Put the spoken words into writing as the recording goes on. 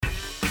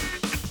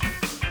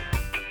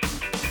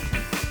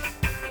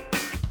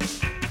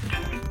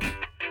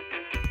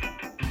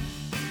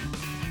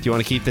you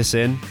want to keep this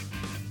in?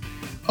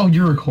 Oh,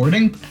 you're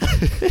recording?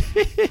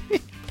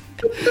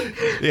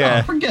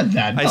 Yeah. Oh, forget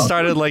that. I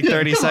started like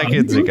 30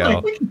 seconds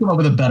ago. We can come up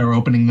with a better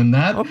opening than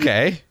that.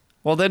 Okay.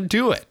 Well, then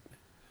do it.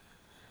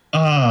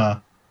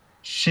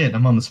 Shit,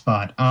 I'm on the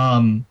spot.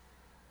 All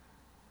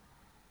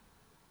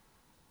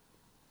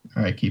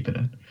right, keep it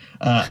in.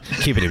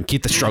 Keep it in.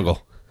 Keep the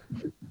struggle.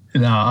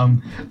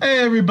 Hey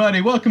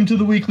everybody, welcome to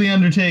the Weekly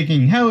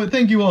Undertaking.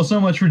 Thank you all so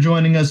much for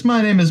joining us.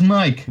 My name is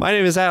Mike. My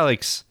name is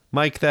Alex.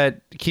 Mike,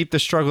 that keep the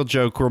struggle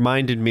joke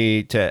reminded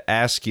me to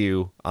ask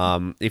you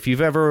if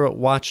you've ever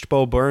watched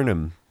Bo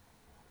Burnham.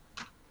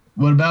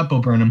 What about Bo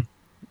Burnham?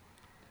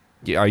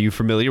 Are you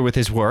familiar with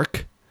his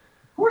work?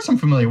 Of course I'm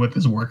familiar with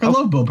his work. I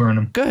love Bo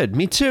Burnham. Good,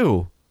 me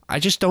too. I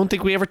just don't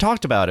think we ever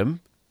talked about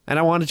him, and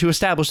I wanted to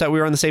establish that we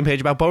were on the same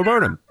page about Bo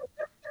Burnham.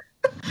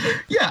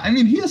 Yeah, I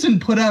mean, he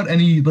hasn't put out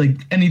anything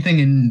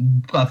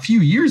in a few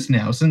years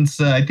now, since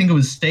I think it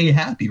was Stay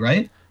Happy,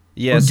 right?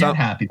 Yeah, or Get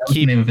Happy. That was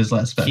the name of his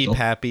last special. Keep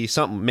Happy,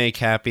 something Make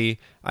Happy.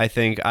 I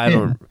think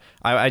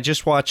I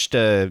just watched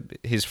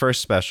his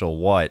first special,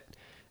 What,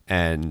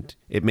 and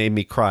it made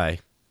me cry.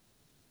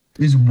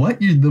 Is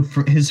What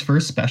his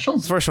first special?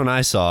 It's the first one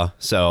I saw,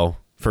 so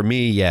for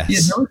me, yes.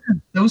 Yeah,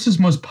 that was his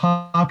most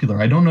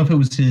popular. I don't know if it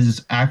was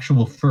his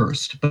actual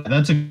first, but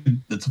that's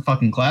a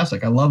fucking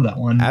classic. I love that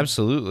one.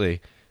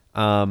 Absolutely.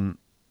 And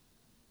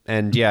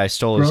yeah, I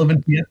stole his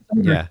Relevant.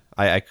 Yeah,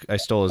 I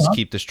stole his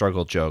Keep the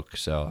Struggle joke,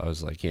 so I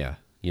was like, yeah,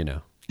 you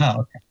know.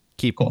 Oh, okay.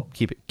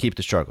 Keep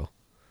the struggle.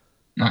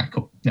 All right,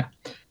 cool. Yeah.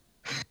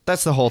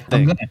 That's the whole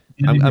thing.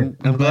 I'm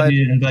glad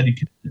you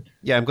it.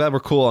 Yeah, I'm glad we're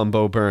cool on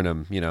Bo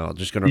Burnham. You know, I'm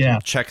just going to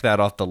check that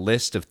off the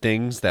list of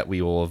things that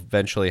we will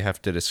eventually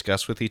have to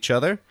discuss with each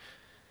other.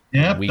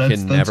 Yeah, we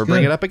can never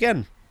bring it up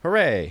again.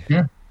 Hooray.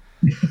 Yeah.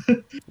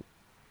 Anyway.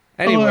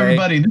 Hello,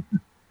 everybody.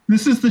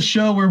 This is the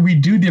show where we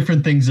do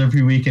different things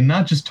every week and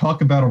not just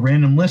talk about a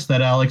random list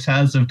that Alex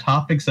has of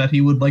topics that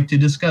he would like to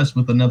discuss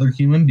with another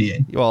human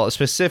being. Well,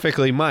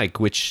 specifically Mike,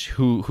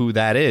 who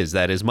that is.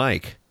 That is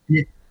Mike.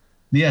 Yeah.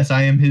 Yes,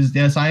 I am his.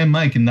 Yes, I am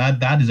Mike, and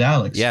that is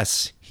Alex.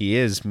 Yes, he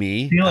is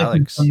me, I feel like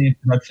Alex. we've done the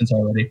introductions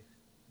already.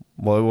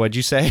 What'd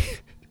you say?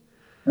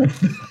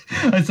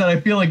 I said I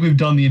feel like we've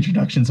done the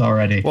introductions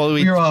already. Well,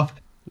 we're off.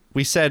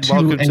 We said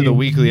welcome to the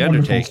Weekly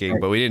Undertaking,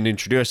 but we didn't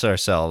introduce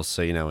ourselves,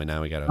 so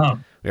now we gotta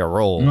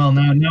roll. Well,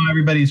 now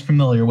everybody's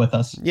familiar with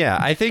us. Yeah,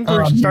 I think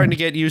we're starting to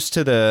get used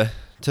to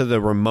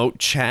the remote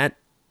chat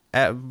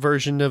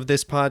version of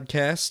this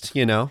podcast.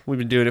 You know, we've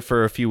been doing it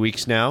for a few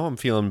weeks now. I'm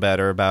feeling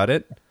better about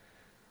it.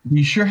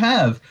 We sure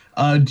have.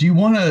 Do you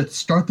want to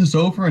start this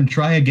over and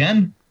try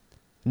again?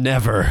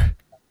 Never.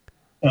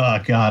 Oh,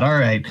 God. All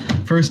right.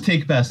 First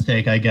take, best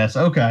take, I guess.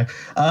 Okay.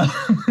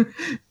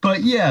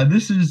 But yeah,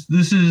 this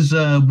is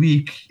a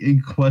week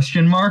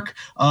question mark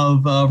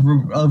of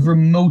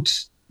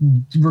remote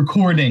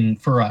recording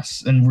for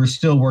us. And we're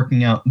still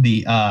working out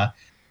the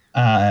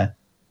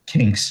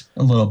kinks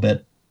a little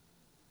bit.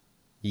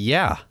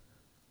 Yeah.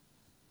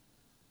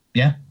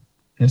 Yeah.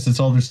 Guess that's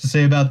all there's to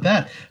say about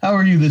that. How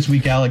are you this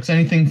week, Alex?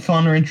 Anything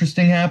fun or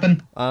interesting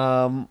happen?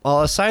 Well,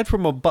 aside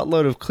from a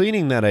buttload of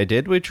cleaning that I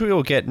did, which we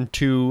will get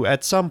into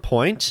at some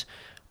point.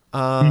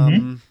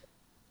 No,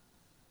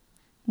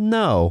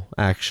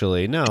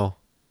 actually, no.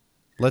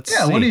 Let's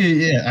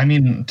see. I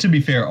mean, to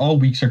be fair, all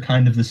weeks are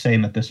kind of the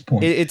same at this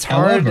point. It's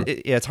hard.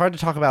 It's hard to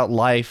talk about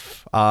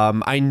life.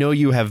 I know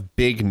you have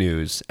big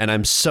news, and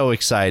I'm so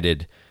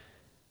excited.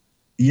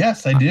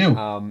 Yes, I do.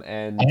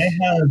 And I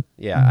have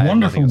I wonderful have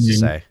nothing else to news.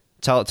 say.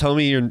 Tell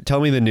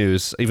me the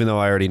news, even though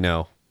I already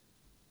know.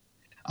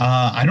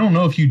 I don't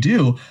know if you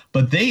do,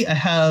 but they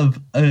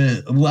have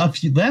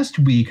last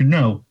week,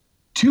 no,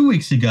 2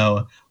 weeks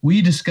ago,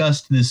 we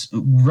discussed this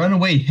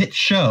runaway hit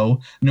show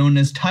known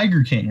as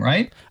Tiger King,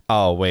 right?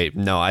 Oh, wait,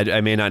 no,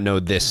 I may not know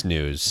this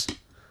news.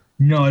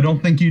 No, I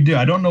don't think you do.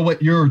 I don't know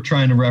what you're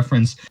trying to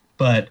reference,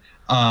 but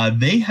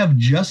they have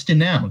just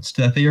announced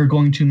that they are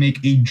going to make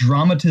a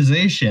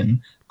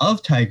dramatization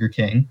of Tiger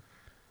King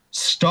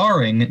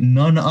starring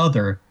none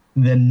other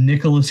than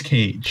Nicolas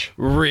Cage.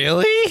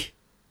 Really?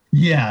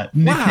 Yeah,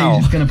 Nick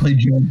Cage is going to play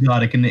Joe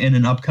Exotic in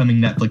an upcoming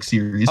Netflix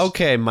series.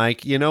 Okay,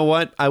 Mike, you know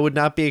what? I would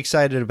not be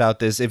excited about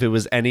this if it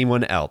was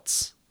anyone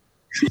else.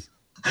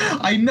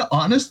 I know,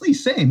 honestly,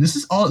 same. This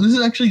is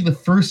actually the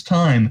first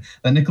time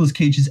that Nicolas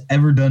Cage has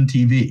ever done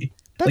TV.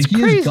 That's he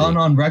crazy. Has gone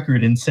on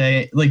record and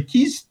say,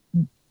 he's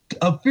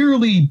a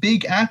fairly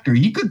big actor.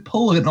 He could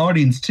pull an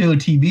audience to a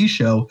TV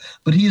show,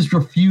 but he has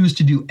refused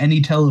to do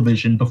any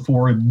television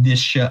before this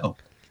show.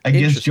 I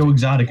guess Joe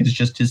Exotic is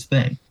just his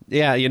thing.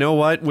 Yeah, you know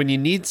what? When you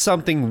need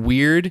something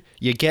weird,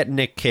 you get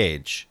Nick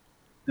Cage.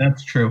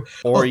 That's true.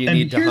 Or you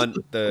need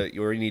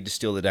to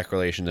steal the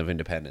Declaration of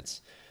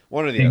Independence.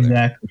 One or the other.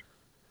 Exactly.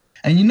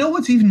 And you know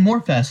what's even more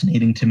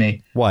fascinating to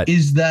me? What?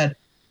 Is that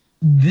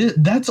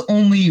that's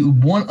only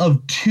one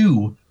of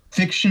two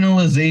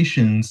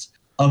fictionalizations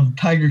of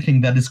Tiger King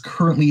that is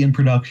currently in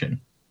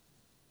production.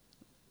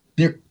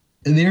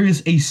 There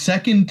is a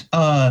second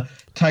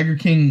Tiger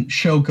King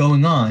show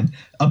going on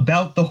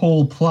about the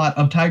whole plot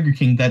of Tiger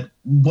King that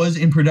was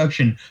in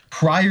production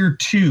prior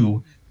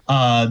to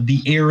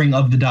the airing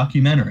of the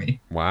documentary.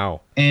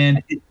 Wow.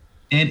 And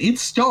it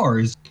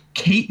stars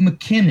Kate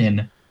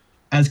McKinnon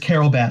as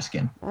Carol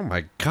Baskin. Oh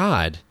my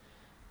God.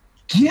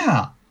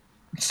 Yeah.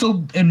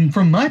 So, and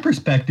from my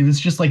perspective, it's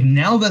just like,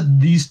 now that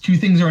these two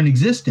things are in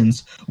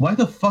existence, why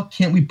the fuck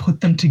can't we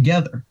put them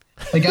together?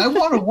 Like, I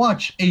want to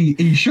watch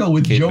a show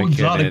with Kate Joe McKinnon.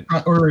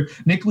 Exotic or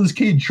Nicolas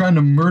Cage trying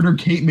to murder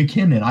Kate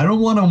McKinnon. I don't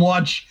want to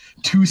watch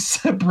two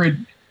separate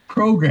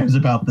programs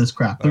about this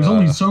crap. There's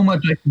only so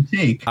much I can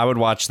take. I would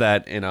watch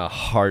that in a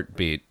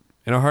heartbeat.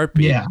 In a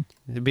heartbeat. Yeah.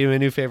 It'd be my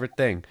new favorite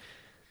thing.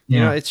 Yeah.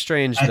 You know, it's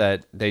strange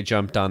that they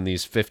jumped on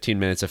these 15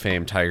 minutes of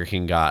fame Tiger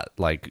King got,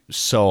 like,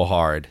 so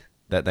hard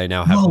that they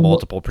now have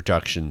multiple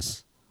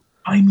productions.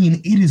 I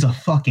mean, it is a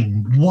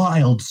fucking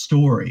wild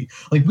story.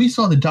 Like, we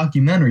saw the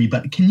documentary,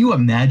 but can you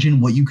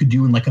imagine what you could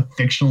do in, like, a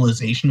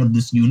fictionalization of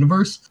this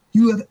universe?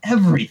 You have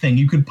everything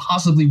you could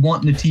possibly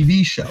want in a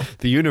TV show.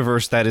 The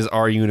universe that is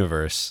our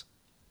universe.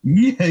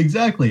 Yeah,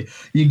 exactly.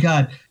 You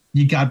got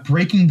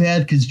Breaking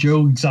Bad because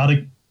Joe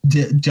Exotic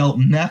dealt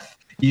meth.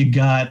 You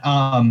got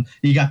oh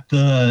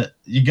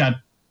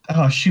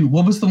shoot,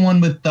 what was the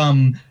one with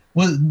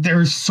well,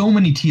 there's so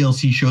many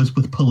TLC shows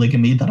with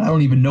polygamy that I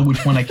don't even know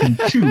which one I can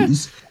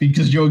choose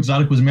because Joe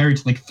Exotic was married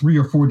to like 3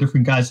 or 4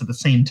 different guys at the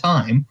same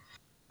time.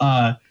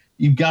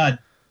 You got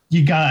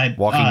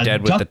Walking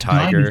Dead with Duck the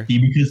tiger Dynasty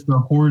because they're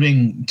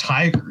hoarding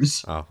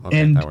tigers. Oh,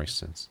 okay, and, that makes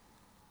sense.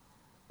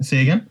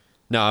 Say again?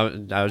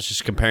 No, I was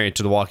just comparing it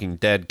to The Walking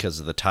Dead because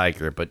of the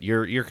tiger, but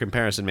your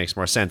comparison makes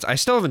more sense. I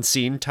still haven't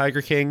seen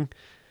Tiger King.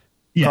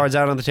 Yeah. Cards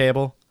out on the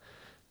table.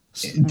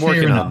 Fair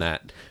Working enough. on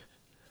that.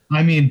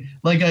 I mean,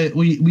 like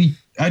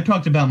I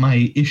talked about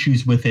my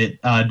issues with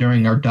it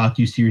during our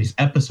docuseries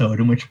episode,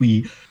 in which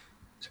we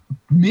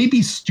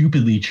maybe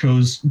stupidly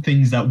chose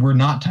things that were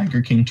not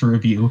Tiger King to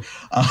review.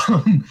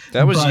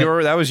 That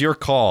was your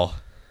call.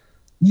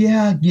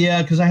 Yeah,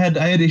 because I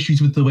had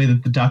issues with the way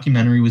that the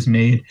documentary was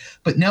made.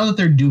 But now that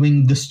they're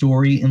doing the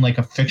story in like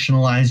a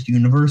fictionalized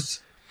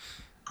universe,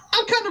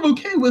 I'm kind of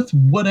okay with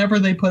whatever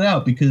they put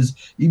out, because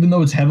even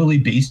though it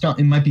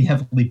might be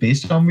heavily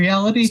based on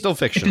reality. Still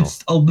fictional. If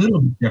it's a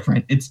little bit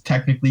different, it's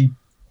technically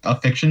a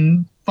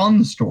fiction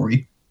fun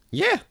story.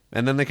 Yeah,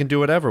 and then they can do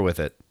whatever with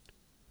it.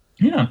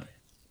 Yeah.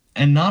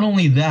 And not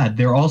only that,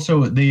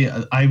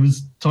 I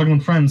was talking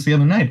with friends the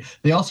other night.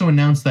 They also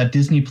announced that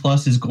Disney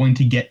Plus is going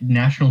to get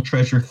National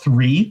Treasure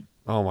 3.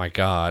 Oh my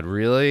God,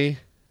 really?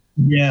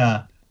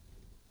 Yeah.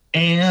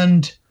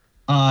 And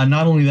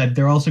not only that,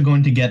 they're also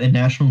going to get a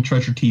National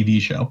Treasure TV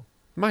show.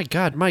 My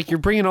God, Mike, you're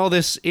bringing all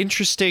this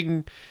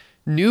interesting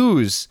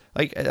news.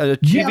 Like a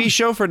TV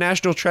show for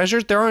National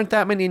Treasure? There aren't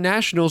that many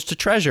nationals to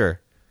treasure.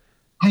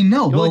 I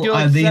know. You only do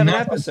like 7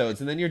 announced episodes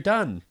and then you're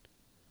done.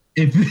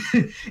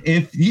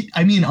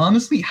 I mean,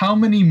 honestly, how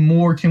many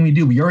more can we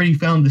do? We already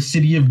found the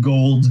City of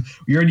Gold.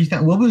 We already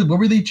found what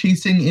were they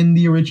chasing in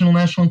the original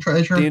National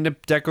Treasure? The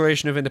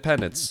Declaration of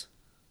Independence.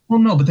 Well,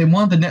 no, but they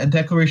want the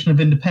Declaration of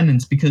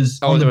Independence because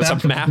there was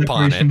a map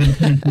on it. Of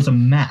Independence was a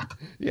map.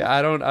 Yeah,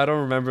 I don't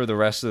remember the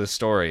rest of the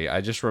story. I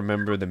just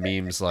remember the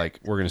memes like,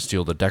 we're gonna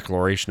steal the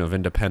Declaration of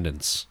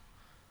Independence.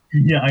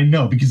 Yeah, I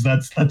know, because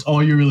that's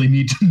all you really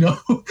need to know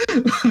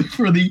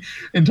for the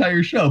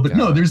entire show. But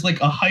no, there's like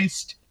a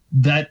heist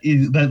that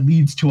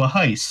leads to a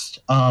heist.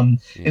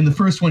 In the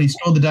first one, he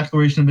stole the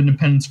Declaration of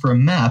Independence for a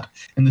map.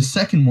 In the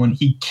second one,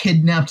 he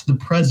kidnapped the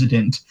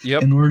president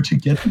in order to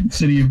get the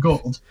City of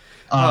Gold.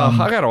 I'm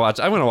gonna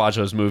watch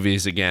those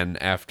movies again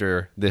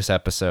after this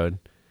episode.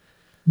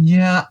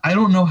 Yeah, I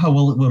don't know how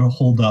well it would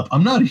hold up.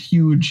 I'm not a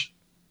huge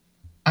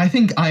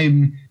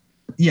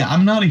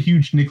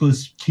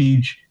Nicolas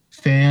Cage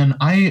fan.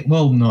 I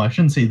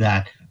shouldn't say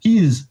that. He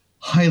is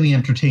highly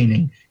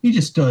entertaining. He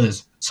just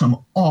does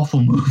some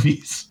awful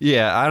movies.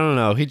 Yeah, I don't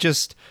know. He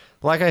just,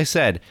 like I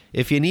said,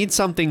 if you need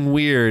something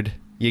weird,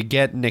 you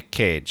get Nick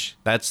Cage.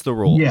 That's the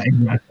rule. Yeah,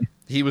 exactly.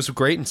 He was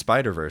great in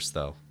Spider-Verse,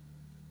 though.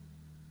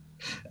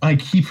 I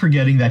keep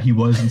forgetting that he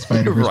was in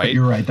Spider-Verse, Right. But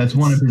you're right. That's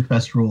one of his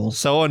best roles.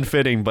 So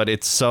unfitting, but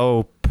it's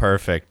so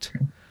perfect.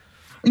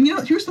 And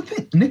here's the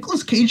thing.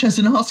 Nicolas Cage has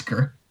an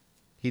Oscar.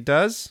 He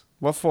does?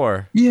 What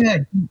for? Yeah.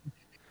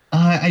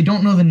 I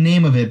don't know the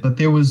name of it, but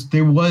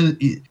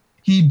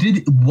he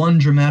did one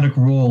dramatic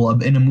role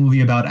in a movie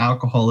about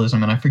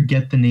alcoholism, and I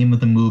forget the name of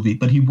the movie,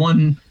 but he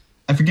won.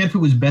 I forget if it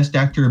was Best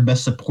Actor or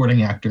Best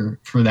Supporting Actor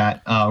for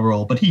that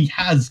role, but he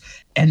has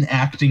an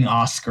acting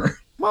Oscar.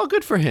 Well,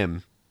 good for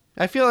him.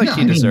 I feel like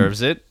he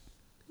deserves it.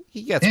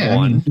 He gets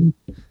one.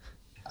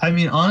 I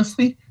mean,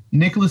 honestly,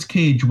 Nicolas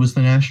Cage was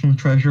the national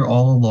treasure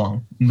all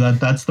along.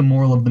 That's the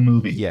moral of the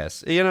movie.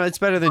 Yes. It's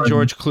better than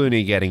George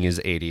Clooney getting his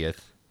 80th.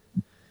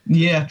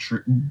 Yeah,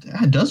 true.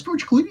 Does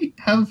George Clooney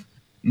have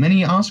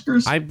many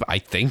Oscars? I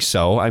think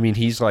so. I mean,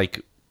 he's like,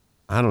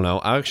 I don't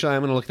know. Actually,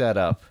 I'm going to look that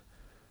up.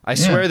 I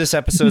swear this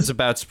episode's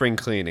about spring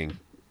cleaning.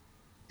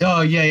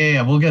 Oh,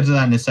 yeah. We'll get to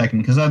that in a second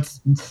because that's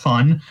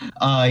fun,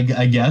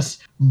 I guess.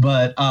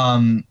 But,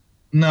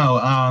 no,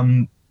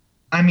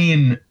 I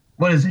mean,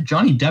 what is it?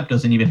 Johnny Depp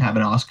doesn't even have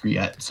an Oscar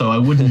yet, so it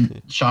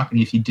wouldn't shock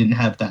me if he didn't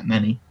have that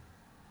many.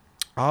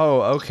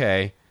 Oh,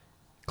 okay.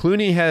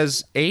 Clooney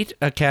has 8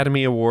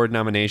 Academy Award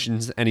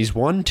nominations, and he's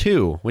won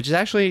 2, which is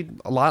actually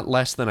a lot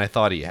less than I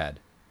thought he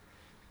had.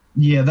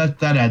 Yeah,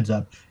 that adds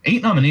up.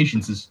 8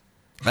 nominations is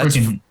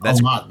freaking a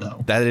lot,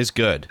 though. That is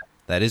good.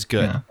 That is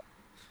good. Yeah.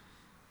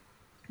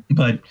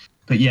 But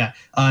yeah,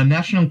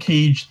 National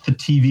Cage, the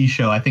TV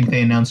show, I think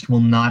they announced will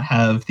not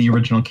have the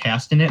original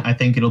cast in it. I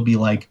think it'll be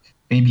like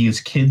maybe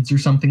his kids or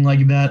something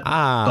like that.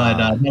 But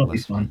that'll be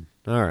fun.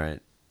 All right.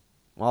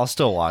 Well, I'll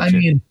still watch it. I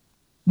mean,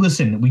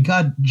 listen, we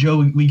got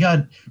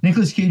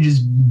Nicolas Cage is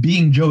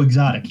being Joe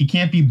Exotic. He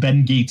can't be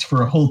Ben Gates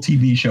for a whole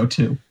TV show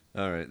too.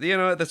 All right. You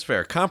know what? That's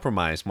fair.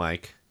 Compromise,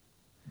 Mike.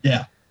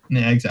 Yeah,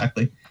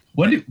 exactly.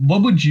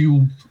 What would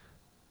you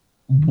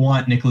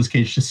want Nicolas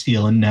Cage to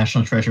steal in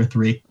National Treasure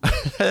 3?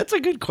 That's a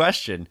good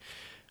question.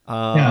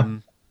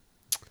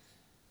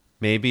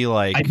 Maybe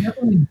like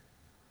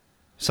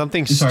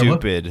something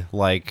stupid,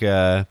 like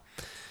the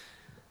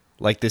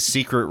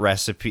secret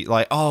recipe.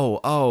 Like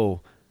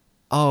what's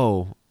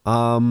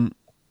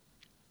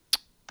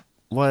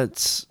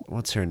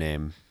her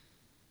name?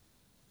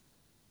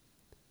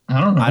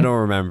 I don't know. I don't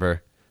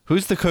remember.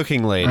 Who's the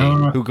cooking lady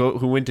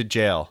who went to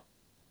jail?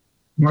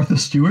 Martha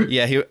Stewart?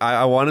 Yeah,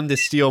 I want him to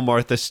steal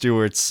Martha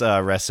Stewart's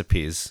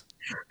recipes.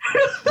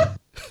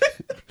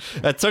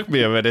 That took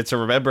me a minute to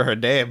remember her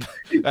name,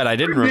 and I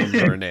didn't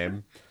remember her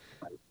name.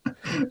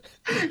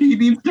 He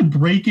needs to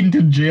break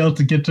into jail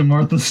to get to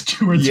Martha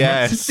Stewart's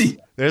recipe.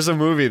 There's a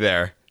movie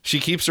there. She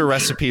keeps her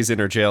recipes in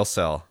her jail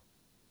cell.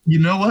 You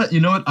know what?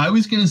 I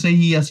was going to say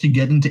he has to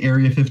get into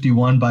Area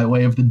 51 by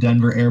way of the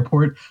Denver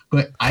airport,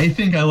 but I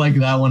think I like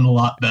that one a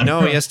lot better.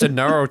 No, he has to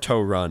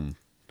Naruto run.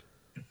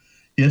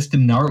 He has to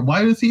Naruto.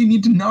 Why does he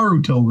need to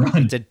Naruto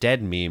run? It's a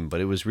dead meme,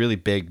 but it was really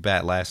big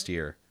last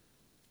year.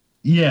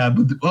 Yeah,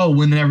 but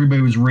when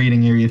everybody was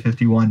raiding Area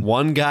 51.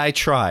 One guy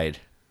tried.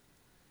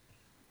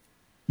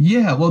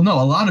 Yeah, well, no,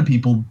 a lot of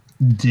people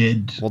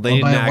did. Well, they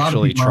didn't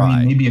actually try. I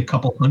mean, maybe a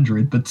couple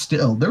hundred, but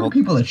still, there were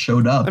people that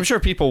showed up. I'm sure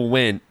people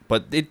went,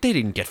 but they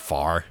didn't get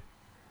far.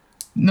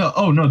 No,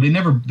 they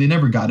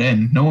never got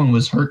in. No one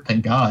was hurt,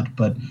 thank God.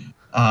 But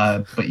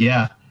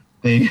yeah,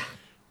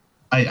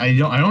 I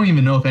don't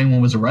even know if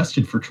anyone was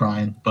arrested for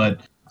trying,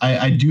 but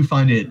I do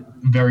find it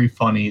very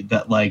funny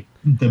that like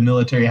the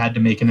military had to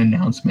make an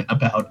announcement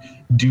about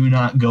do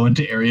not go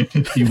into Area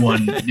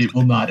 51. It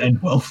will not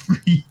end well for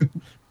you.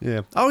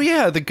 Yeah. Oh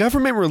yeah, the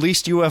government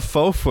released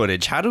UFO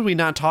footage. How did we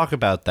not talk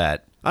about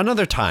that?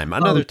 Another time.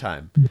 Another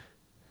time.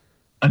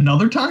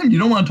 You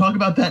don't want to talk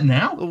about that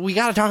now? We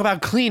got to talk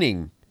about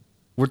cleaning.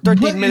 We're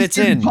 13 minutes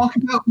in. Talk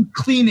about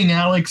cleaning,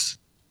 Alex.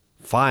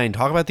 Fine,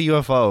 talk about the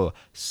UFO.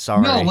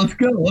 Sorry. No, let's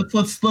go.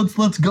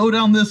 Let's go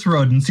down this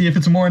road and see if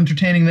it's more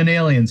entertaining than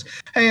aliens.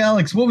 Hey,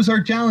 Alex, what was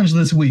our challenge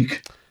this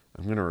week?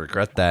 I'm gonna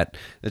regret that.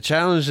 The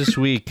challenge this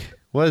week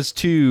was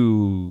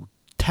to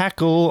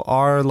tackle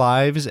our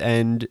lives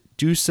and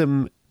do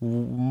some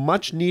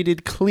much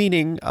needed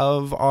cleaning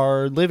of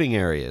our living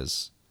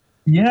areas.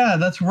 Yeah,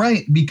 that's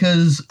right.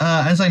 Because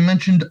as I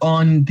mentioned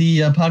on the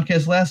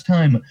podcast last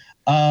time,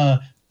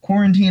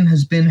 quarantine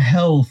has been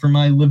hell for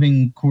my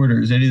living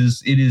quarters. It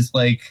is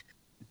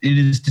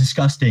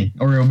disgusting,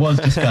 or it was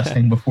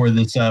disgusting before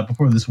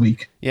this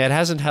week. Yeah, it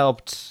hasn't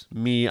helped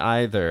me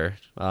either.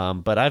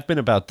 But I've been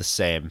about the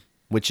same,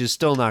 which is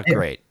still not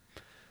great.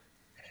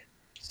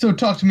 So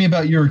talk to me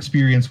about your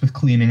experience with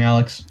cleaning,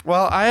 Alex.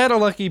 Well, I had a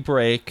lucky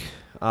break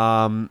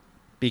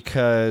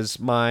because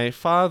my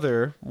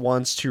father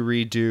wants to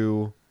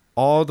redo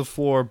all the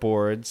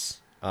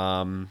floorboards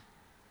in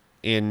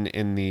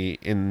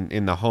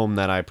the home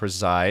that I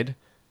preside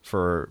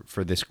for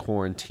this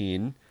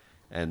quarantine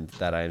and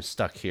that I'm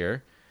stuck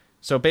here.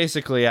 So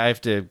basically, I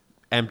have to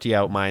empty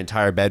out my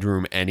entire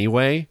bedroom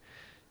anyway.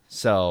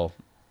 So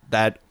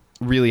that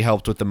really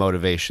helped with the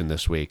motivation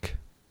this week.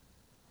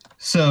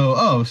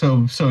 So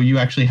you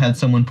actually had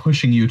someone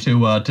pushing you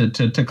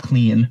to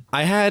clean.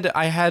 I had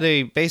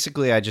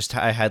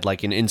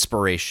like an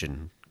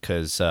inspiration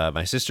because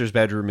my sister's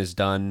bedroom is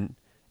done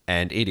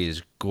and it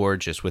is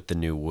gorgeous with the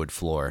new wood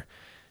floor.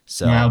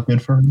 So wow,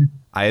 good for her.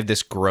 I have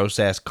this gross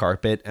ass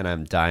carpet and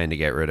I'm dying to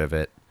get rid of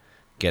it.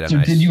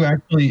 Did you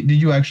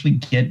actually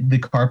get the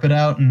carpet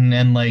out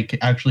and like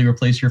actually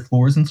replace your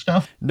floors and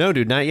stuff? No,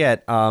 dude, not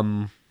yet.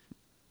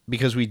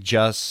 Because we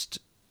just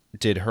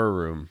did her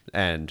room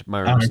and my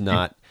room's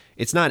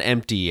it's not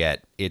empty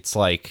yet. It's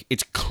like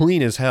it's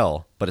clean as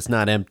hell, but it's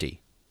not empty.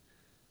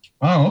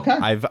 Oh, okay.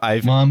 I've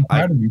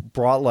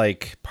brought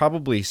like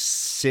probably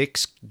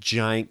 6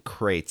 giant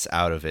crates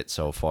out of it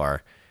so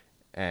far,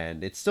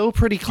 and it's still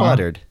pretty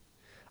cluttered. Wow.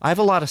 I have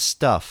a lot of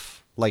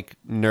stuff, like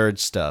nerd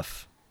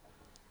stuff.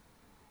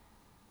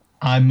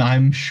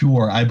 I'm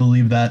sure. I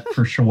believe that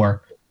for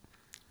sure.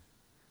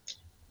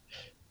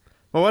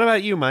 Well, what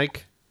about you,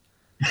 Mike?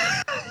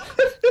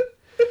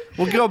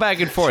 We'll go back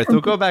and forth.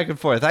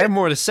 I have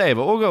more to say,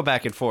 but we'll go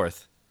back and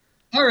forth.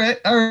 All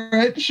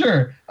right,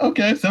 sure.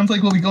 Okay, sounds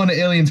like we'll be going to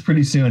aliens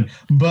pretty soon.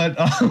 But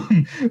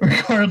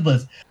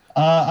regardless,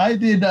 I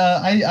did.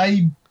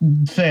 I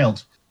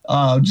failed.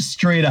 Just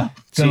straight up.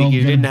 So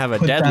you didn't have a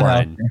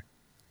deadline.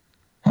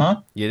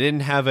 Huh? You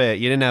didn't have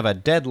a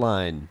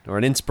deadline or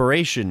an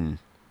inspiration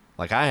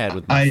like I had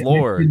with my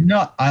floor. I did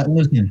not.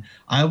 Listen.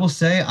 I will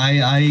say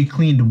I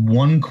cleaned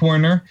one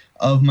corner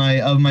of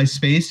my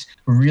space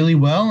really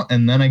well,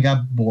 and then I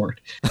got bored,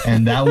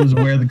 and that was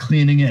where the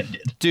cleaning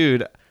ended.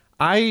 Dude,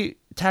 I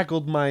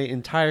tackled my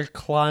entire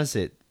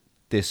closet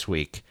this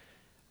week.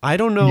 I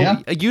don't know.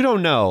 Yeah. You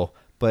don't know,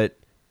 but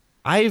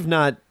I have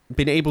not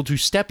been able to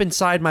step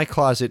inside my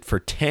closet for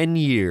 10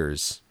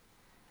 years.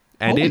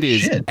 And Holy it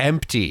is shit.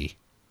 empty.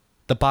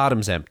 The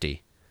bottom's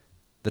empty.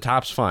 The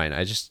top's fine.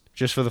 I just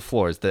for the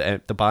floors,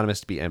 the bottom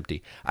has to be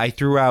empty. I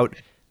filled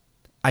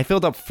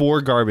up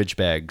 4 garbage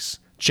bags,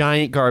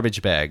 giant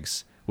garbage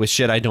bags with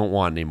shit I don't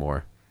want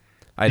anymore.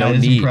 I That don't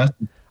is need.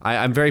 impressive.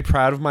 I'm very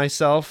proud of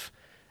myself.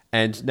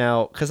 And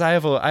now, because I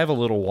have a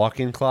little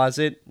walk-in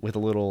closet with a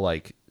little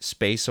like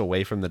space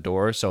away from the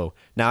door, so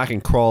now I can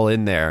crawl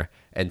in there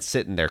and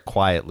sit in there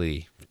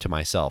quietly to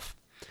myself,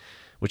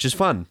 which is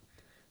fun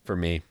for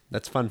me.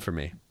 That's fun for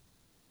me.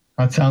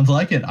 That sounds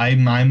like it.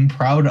 I'm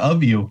proud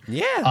of you.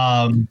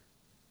 Yeah.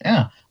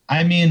 Yeah.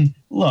 I mean,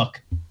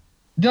 look,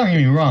 don't get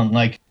me wrong.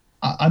 Like,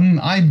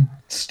 I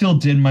still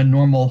did my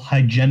normal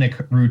hygienic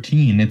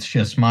routine. It's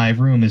just my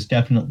room is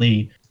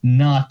definitely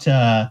not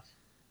as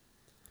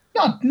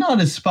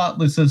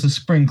spotless as a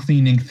spring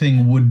cleaning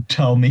thing would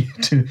tell me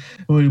to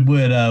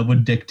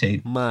would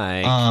dictate.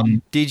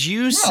 Mike, did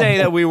you say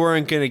that we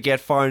weren't going to get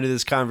far into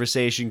this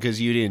conversation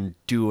because you didn't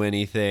do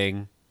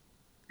anything?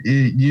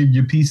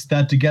 You pieced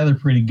that together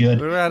pretty good.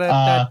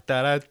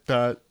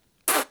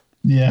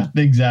 Yeah,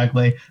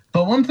 exactly.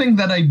 But one thing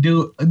that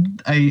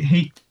I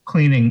hate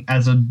cleaning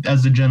as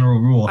a general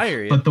rule. I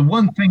hear you. But the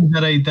one thing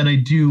that I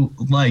do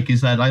like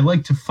is that I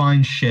like to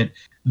find shit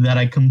that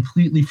I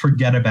completely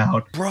forget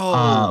about.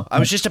 Bro, I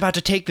was just about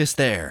to take this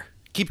there.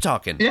 Keep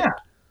talking. Yeah.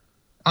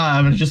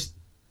 Just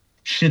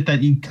shit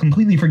that you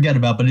completely forget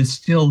about, but it's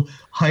still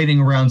hiding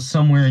around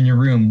somewhere in your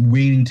room,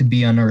 waiting to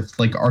be unearthed,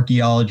 like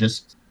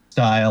archaeologist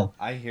style.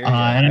 I hear you.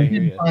 And I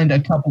did find a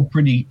couple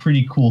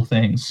pretty cool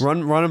things.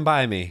 Run them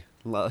by me.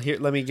 Here,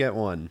 let me get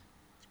one.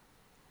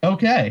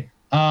 Okay.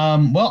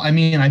 Well, I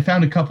mean, I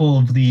found a couple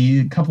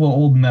of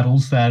old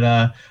medals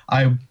that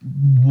I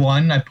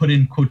put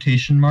in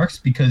quotation marks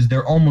because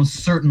they're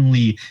almost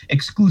certainly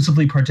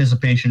exclusively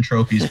participation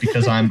trophies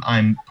because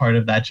I'm part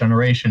of that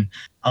generation.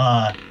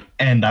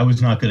 And I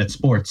was not good at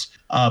sports.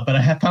 But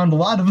I have found a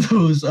lot of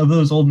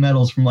those old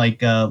medals from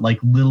like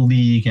Little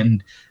League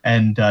and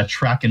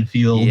track and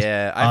field.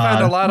 Yeah, I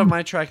found a lot of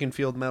my track and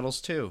field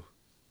medals too.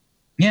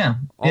 Yeah.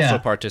 Also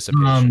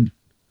participation.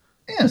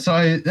 Yeah,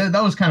 so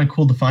that was kind of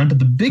cool to find. But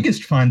the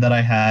biggest find that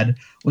I had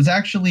was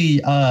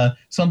actually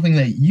something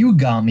that you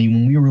got me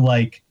when we were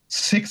like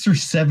 6 or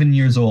 7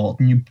 years old.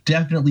 And you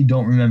definitely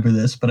don't remember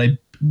this, but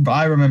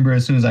I remember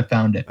as soon as I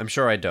found it. I'm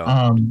sure I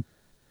don't.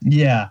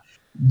 Yeah.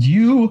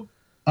 You,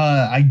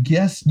 I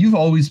guess you've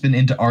always been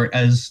into art,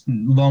 as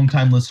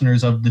longtime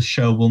listeners of the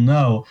show will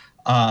know.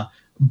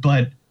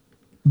 But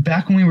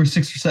back when we were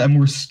 6 or 7,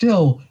 we're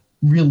still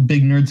real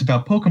big nerds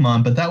about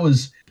Pokemon, but that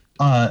was...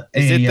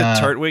 Is it the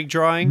Turtwig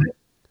drawing?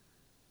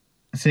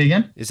 Say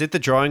again? Is it the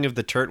drawing of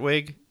the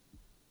Turtwig?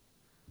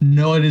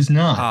 No, it is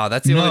not. Ah,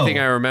 that's the only thing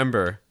I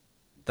remember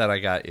that I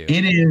got you.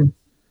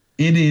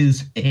 It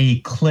is a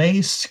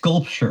clay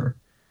sculpture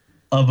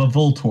of a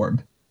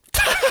Voltorb.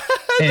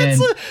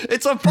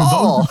 It's a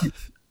ball.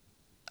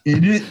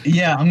 It is,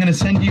 yeah, I'm gonna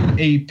send you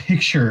a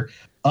picture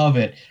of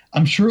it.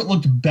 I'm sure it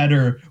looked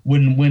better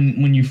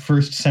when you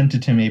first sent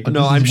it to me. But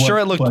no, I'm sure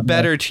it looked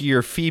better to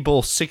your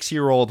feeble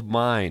 6-year-old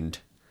mind.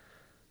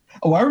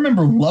 Oh, I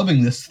remember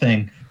loving this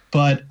thing.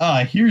 But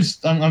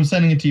I'm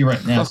sending it to you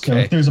right now. Okay. So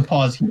if there's a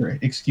pause here,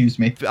 excuse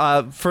me.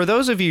 For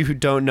those of you who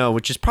don't know,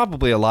 which is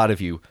probably a lot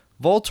of you,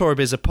 Voltorb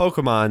is a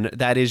Pokemon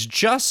that is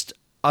just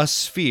a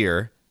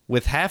sphere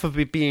with half of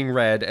it being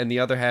red and the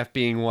other half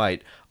being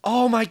white.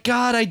 Oh my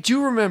god, I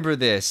do remember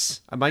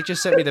this. Mike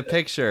just sent me the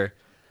picture.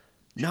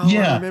 No,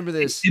 yeah, I remember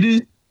this.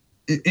 It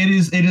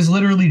is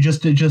literally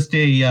just a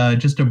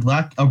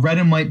red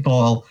and white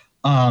ball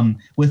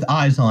with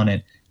eyes on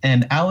it.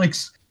 And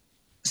Alex,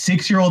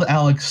 6-year-old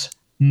Alex,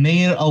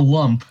 made a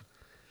lump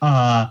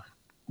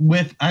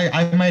with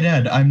I might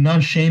add, I'm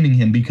not shaming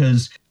him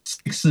because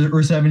 6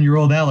 or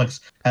 7-year-old Alex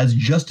has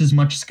just as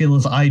much skill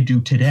as I do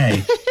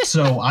today.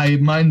 So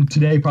mine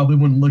today probably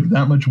wouldn't look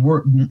that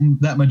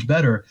much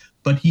better,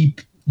 but he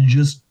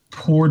just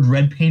poured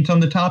red paint on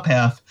the top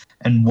half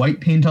and white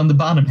paint on the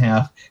bottom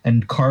half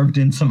and carved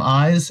in some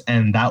eyes,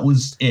 and that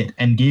was it,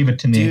 and gave it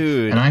to me.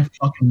 Dude, and I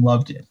fucking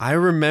loved it. I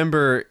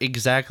remember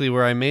exactly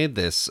where I made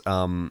this.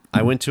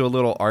 I went to a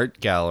little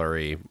art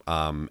gallery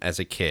as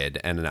a kid,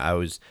 and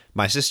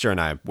my sister and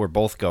I were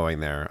both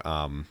going there.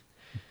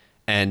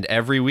 And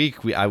every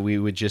week we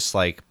would just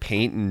like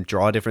paint and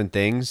draw different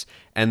things.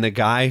 And the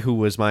guy who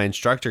was my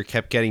instructor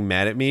kept getting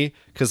mad at me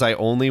because I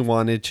only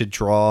wanted to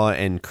draw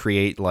and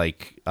create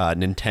like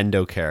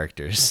Nintendo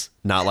characters,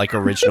 not like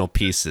original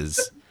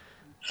pieces.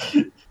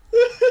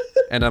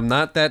 And I'm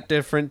not that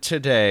different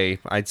today.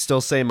 I'd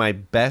still say my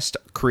best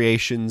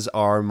creations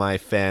are my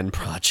fan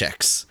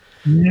projects.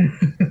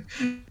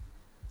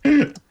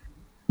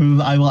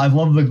 I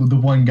love the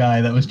one guy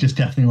that was just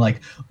definitely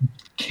like,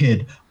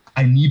 kid,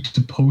 I need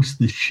to post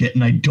this shit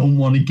and I don't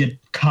want to get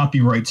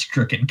copyright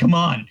stricken. Come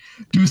on,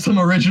 do some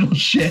original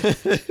shit.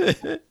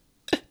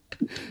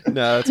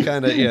 No, it's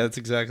kind of, yeah, that's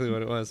exactly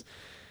what it was.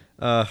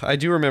 I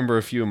do remember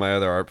a few of my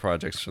other art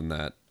projects from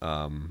that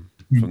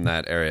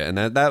area, and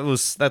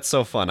that's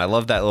so fun. I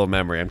love that little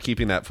memory. I'm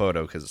keeping that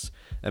photo because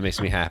that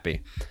makes me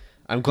happy.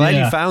 I'm glad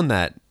you found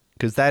that,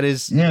 because that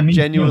is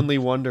genuinely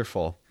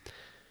wonderful.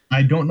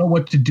 I don't know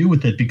what to do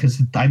with it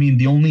because, I mean,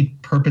 the only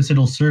purpose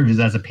it'll serve is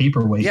as a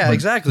paperweight. Yeah,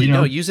 exactly.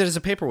 No, use it as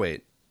a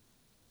paperweight.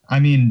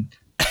 I mean,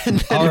 and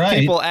then if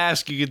people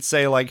ask, you could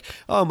say like,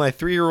 "Oh, my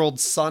 3-year-old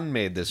son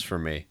made this for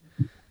me."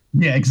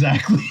 Yeah,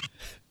 exactly.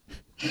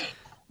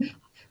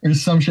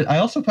 There's some shit. I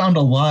also found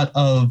a lot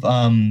of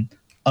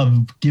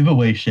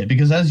giveaway shit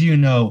because, as you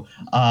know,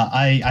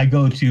 I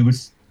go to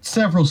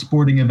several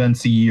sporting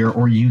events a year,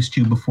 or used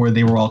to before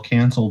they were all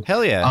canceled.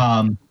 Hell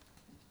yeah.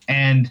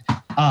 And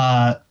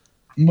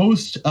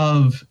most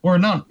of, or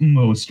not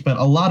most, but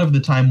a lot of the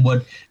time,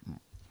 what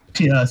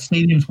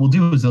stadiums will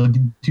do is they'll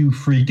do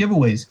free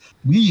giveaways.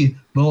 We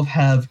both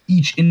have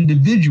each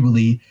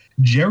individually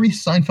Jerry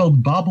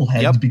Seinfeld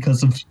bobbleheads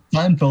because of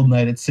Seinfeld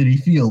night at Citi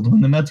Field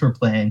when the Mets were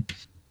playing.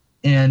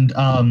 And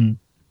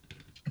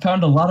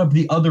found a lot of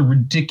the other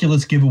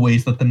ridiculous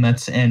giveaways that the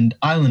Mets and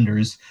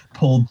Islanders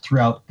pulled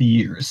throughout the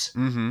years.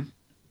 Mm-hmm.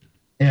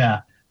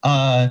 Yeah.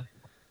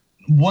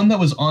 One that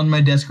was on my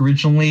desk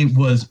originally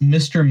was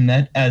Mr.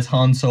 Met as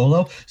Han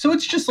Solo. So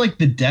it's just like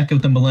the deck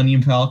of the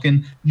Millennium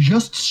Falcon,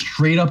 just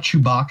straight up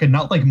Chewbacca,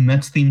 not like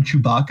Mets-themed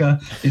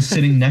Chewbacca is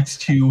sitting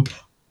next to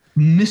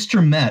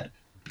Mr. Met,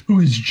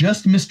 who is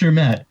just Mr.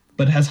 Met,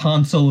 but has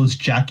Han Solo's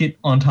jacket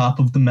on top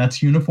of the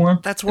Mets uniform.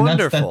 That's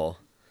wonderful.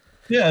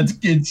 Yeah,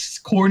 it's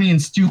corny and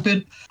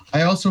stupid.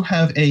 I also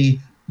have a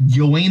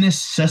Yoenis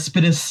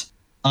Cespedes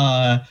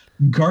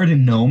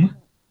garden gnome.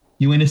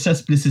 Yoenis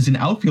Cespedes is an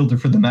outfielder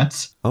for the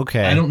Mets.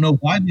 Okay. I don't know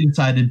why they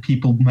decided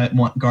people might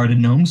want garden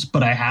gnomes,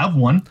 but I have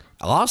one.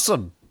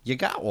 Awesome. You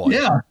got one.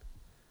 Yeah.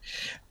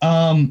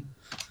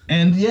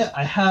 And yeah,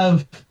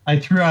 I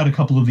threw out a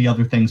couple of the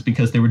other things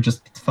because they were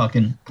just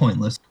fucking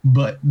pointless.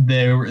 But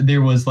there were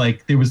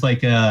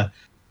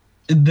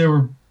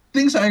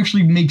things that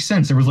actually make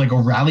sense. There was like a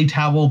rally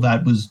towel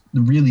that was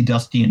really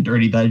dusty and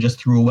dirty that I just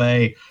threw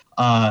away.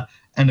 And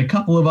a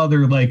couple of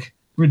other like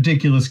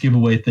ridiculous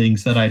giveaway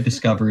things that I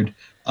discovered.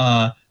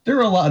 There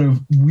are a lot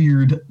of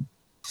weird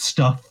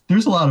stuff.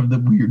 There's a lot of the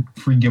weird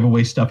free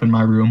giveaway stuff in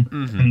my room,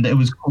 and it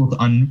was cool to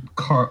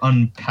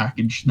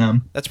unpackage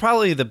them. That's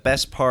probably the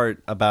best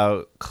part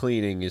about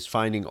cleaning is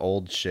finding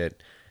old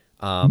shit.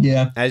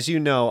 As you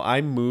know,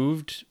 I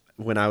moved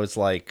when I was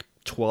like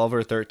 12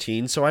 or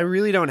 13, so I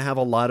really don't have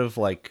a lot of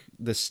like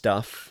the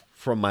stuff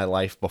from my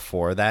life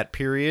before that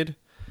period.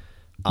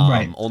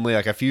 Right. Only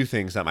like a few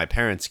things that my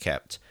parents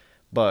kept.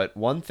 But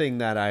one thing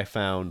that I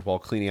found while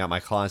cleaning out my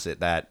closet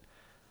that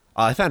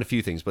I found a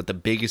few things, but the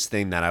biggest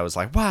thing that I was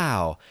like,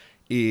 wow,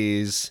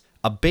 is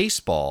a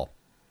baseball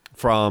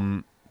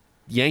from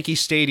Yankee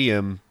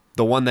Stadium,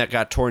 the one that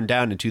got torn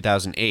down in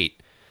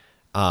 2008.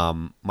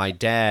 My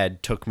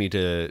dad took me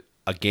to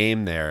a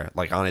game there,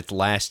 like on its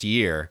last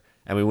year,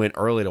 and we went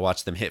early to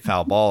watch them hit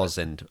foul balls,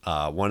 and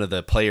one of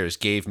the players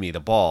gave me the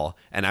ball,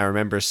 and I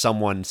remember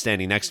someone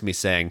standing next to me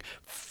saying,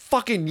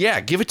 fucking yeah,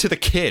 give it to the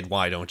kid,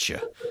 why don't you?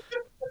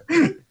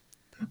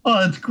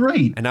 Oh, that's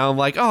great. And now I'm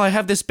like, oh, I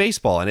have this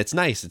baseball, and it's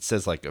nice. It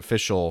says like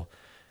official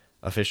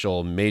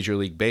Major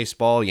League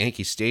Baseball,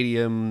 Yankee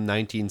Stadium,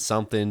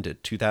 19-something to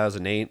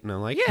 2008, and I'm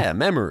like, yeah,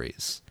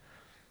 memories.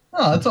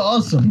 Oh, that's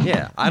awesome.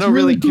 Yeah, I don't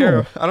really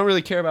care. I don't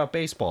really care about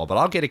baseball, but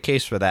I'll get a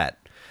case for that.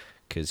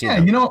 Cause, you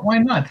know what? Why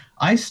not?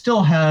 I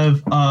still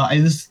have. I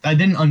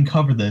didn't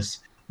uncover this,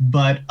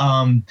 but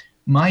I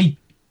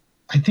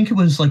think it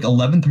was like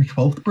 11th or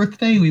 12th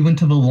birthday. We went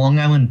to the Long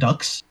Island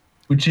Ducks.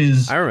 Which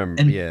is, I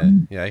remember,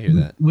 yeah, I hear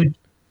that.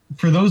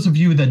 For those of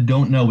you that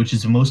don't know, which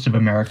is most of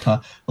America,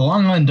 the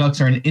Long Island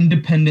Ducks are an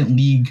independent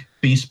league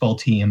baseball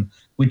team,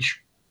 which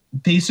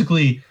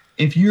basically,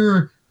 if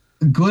you're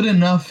good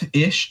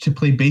enough-ish to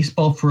play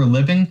baseball for a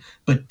living,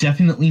 but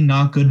definitely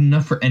not good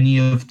enough for any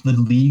of the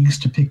leagues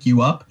to pick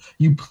you up,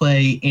 you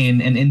play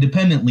in an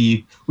independent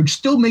league, which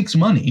still makes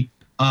money,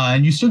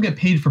 and you still get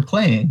paid for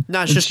playing.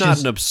 No, it's just not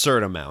an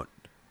absurd amount.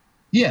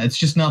 Yeah, it's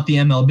just not the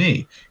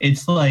MLB.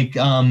 It's like,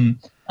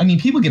 I mean,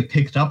 people get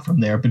picked up from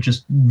there, but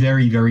just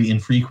very, very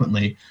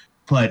infrequently.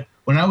 But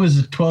when I was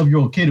a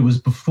 12-year-old kid, it was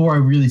before I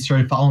really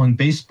started following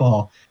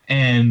baseball.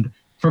 And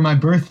for my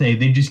birthday,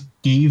 they just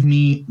gave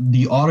me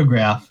the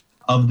autograph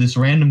of this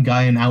random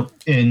guy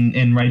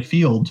in right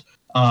field.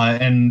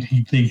 And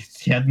they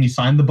had me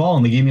sign the ball,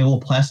 and they gave me a little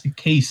plastic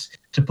case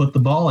to put the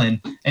ball in.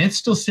 And it's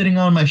still sitting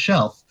on my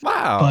shelf.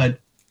 Wow. But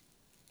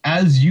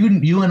as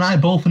you and I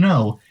both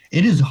know,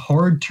 it is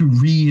hard to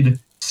read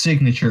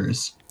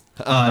signatures.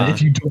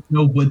 If you don't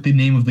know what the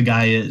name of the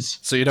guy is.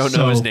 So you don't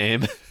know his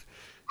name?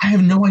 I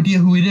have no idea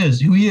who it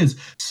is. Who he is?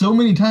 So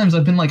many times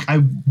I've been like,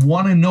 I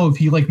want to know if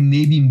he like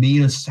maybe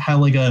made us have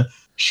like a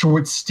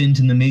short stint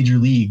in the major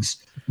leagues,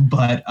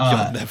 but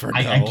You'll never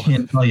I know.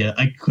 can't tell you.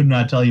 I could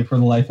not tell you for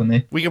the life of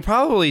me. We can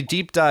probably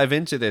deep dive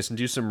into this and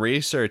do some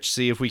research,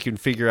 see if we can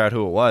figure out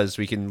who it was.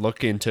 We can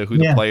look into who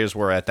the Yeah. players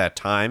were at that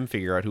time,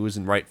 figure out who was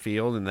in right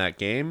field in that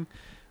game,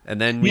 and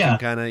then we Yeah.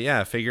 can kind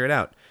of figure it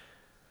out.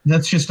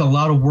 That's just a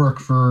lot of work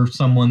for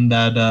someone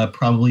that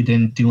probably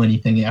didn't do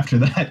anything after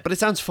that. But it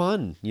sounds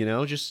fun,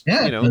 just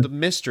Yeah, the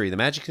mystery, the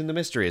magic in the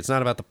mystery. It's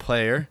not about the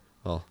player.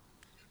 Well,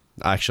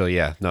 actually,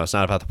 yeah, no, it's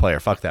not about the player.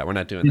 Fuck that. We're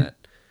not doing that.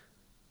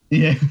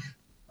 Yeah.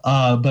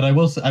 But I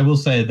will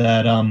say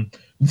that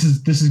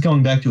this is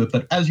going back to it.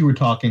 But as you were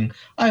talking,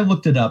 I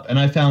looked it up and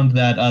I found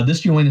that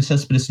this Yoenis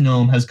Cespedes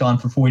gnome has gone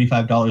for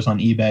 $45 on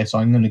eBay. So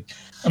I'm gonna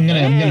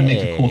make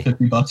a cool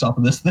 $50 off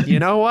of this thing. You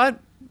know what?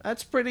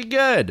 That's pretty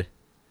good.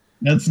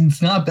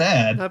 It's not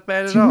bad. Not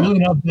bad It's at all. really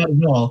not bad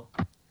at all.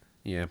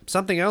 Yeah.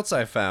 Something else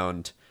I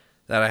found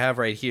that I have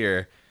right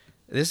here.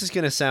 This is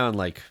going to sound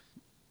like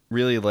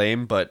really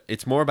lame, but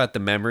it's more about the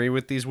memory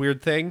with these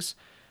weird things.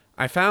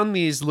 I found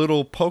these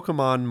little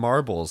Pokemon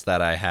marbles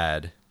that I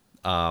had.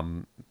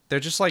 They're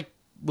just like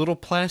little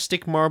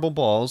plastic marble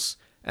balls,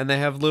 and they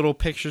have little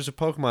pictures of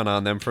Pokemon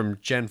on them from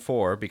Gen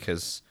 4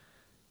 because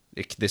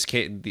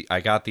I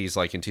got these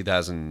like in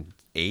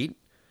 2008,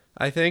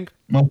 I think.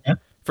 Okay.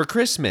 For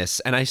Christmas,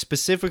 and I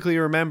specifically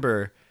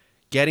remember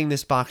getting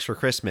this box for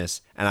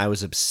Christmas, and I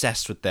was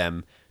obsessed with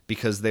them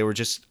because they were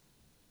just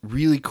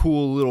really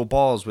cool little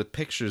balls with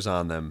pictures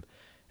on them,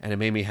 and it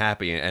made me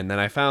happy. And then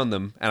I found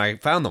them, and I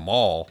found them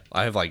all.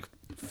 I have like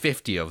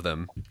 50 of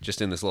them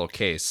just in this little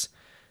case,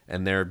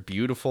 and they're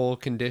beautiful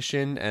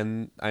condition,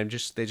 and they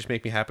just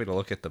make me happy to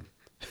look at them.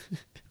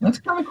 That's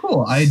kind of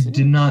cool. I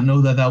did not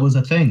know that was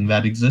a thing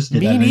that existed.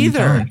 Me at any neither.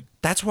 time.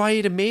 That's why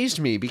it amazed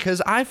me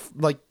because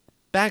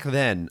back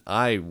then,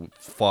 I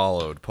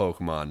followed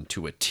Pokemon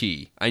to a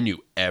T. I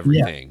knew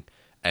everything,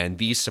 and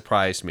these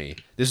surprised me.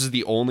 This is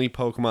the only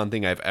Pokemon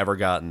thing I've ever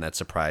gotten that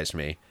surprised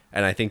me,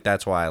 and I think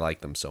that's why I like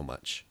them so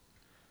much.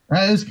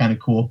 That is kind of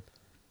cool.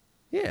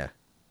 Yeah,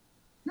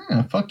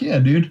 Yeah, fuck yeah,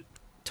 dude.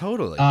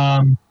 totally.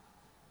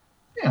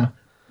 Yeah.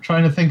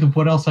 Trying to think of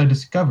what else I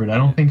discovered. I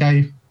don't think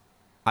I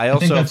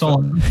think that's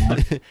all.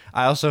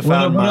 I also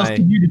found What else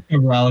did you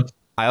discover, Alex?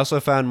 I also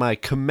found my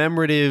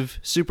commemorative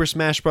Super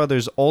Smash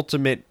Bros.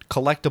 Ultimate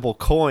collectible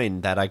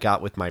coin that I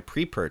got with my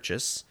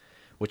pre-purchase,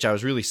 which I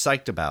was really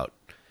psyched about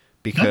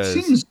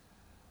because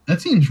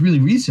That seems really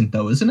recent,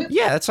 though, isn't it?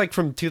 yeah, that's like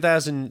from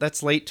 2000.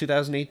 That's late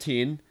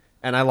 2018,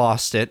 and I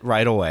lost it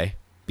right away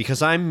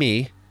because I'm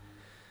me.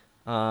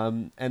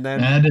 And then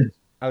That is.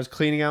 I was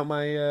cleaning out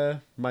my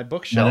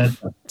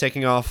bookshelf,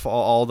 taking off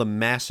all the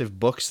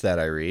massive books that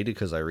I read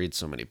because I read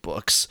so many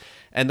books,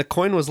 and the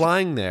coin was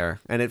lying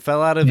there, and it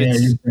fell out of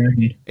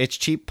its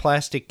cheap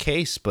plastic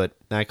case, but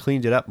I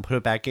cleaned it up and put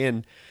it back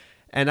in,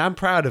 and I'm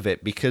proud of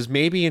it because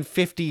maybe in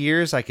 50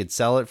 years I could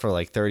sell it for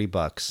like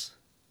 $30.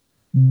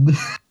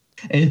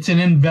 It's an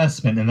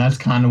investment, and that's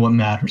kind of what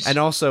matters. And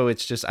also,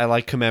 it's just I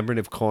like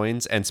commemorative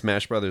coins, and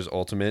Smash Brothers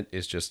Ultimate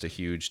is just a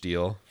huge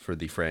deal for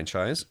the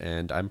franchise,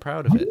 and I'm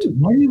proud of it.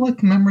 Why do you like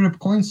commemorative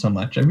coins so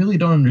much? I really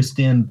don't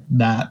understand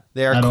that.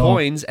 They are at all.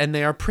 coins, and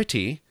they are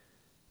pretty,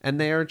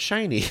 and they are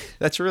shiny.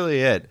 That's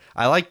really it.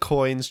 I like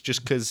coins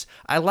just because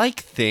I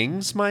like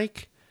things,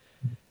 Mike,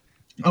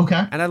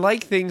 Okay. and I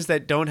like things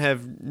that don't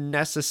have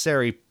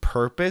necessary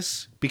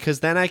purpose because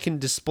then I can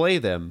display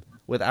them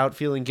without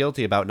feeling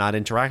guilty about not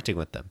interacting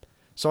with them.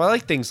 So I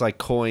like things like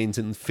coins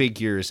and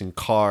figures and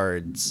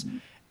cards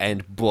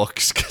and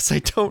books because I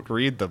don't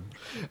read them.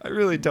 I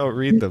really don't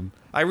read them.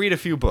 I read a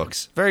few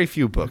books, very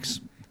few books.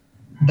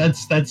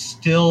 That's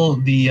still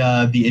the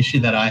issue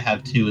that I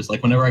have too. Is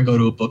like whenever I go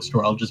to a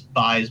bookstore, I'll just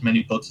buy as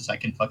many books as I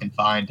can fucking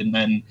find, and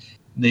then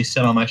they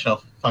sit on my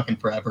shelf fucking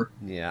forever.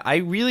 Yeah, I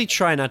really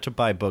try not to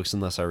buy books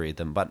unless I read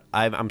them, but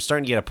I'm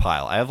starting to get a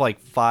pile. I have like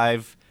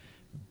 5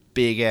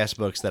 big-ass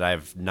books that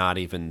I've not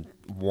even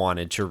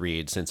wanted to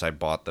read since I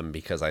bought them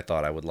because I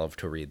thought I would love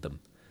to read them.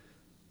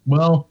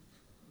 Well,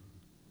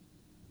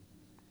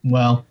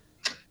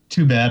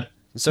 too bad.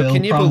 So They'll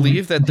can you probably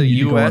believe that the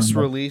continue to go U.S. on,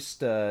 but-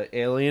 released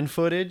alien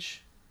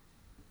footage?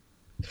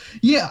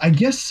 Yeah, I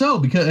guess so.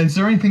 Because is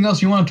there anything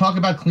else you want to talk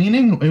about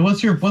cleaning?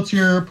 What's your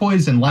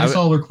poison,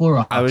 Lysol or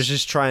Clorox? I was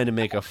just trying to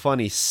make a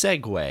funny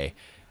segue.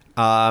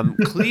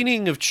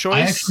 Cleaning of choice.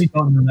 I actually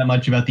don't know that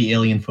much about the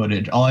alien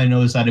footage. All I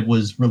know is that it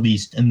was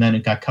released and then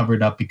it got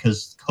covered up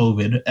because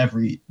COVID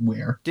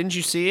everywhere. Didn't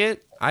you see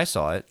it? I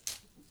saw it.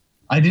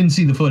 I didn't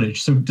see the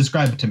footage, so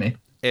describe it to me.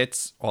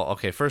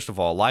 Okay, first of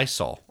all,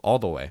 Lysol, all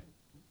the way.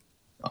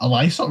 A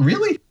Lysol?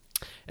 Really?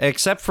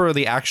 Except for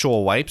the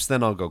actual wipes,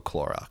 then I'll go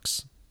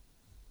Clorox.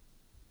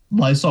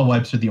 Lysol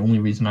wipes are the only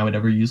reason I would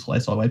ever use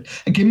Lysol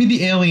wipes. And give me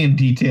the alien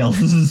details.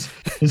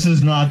 This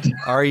is not.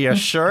 Are you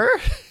sure?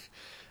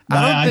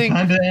 I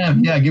kind of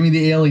am. Yeah, give me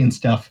the alien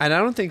stuff. And I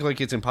don't think like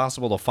it's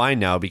impossible to find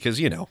now because,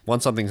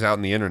 once something's out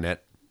in the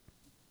internet,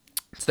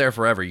 it's there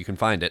forever. You can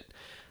find it.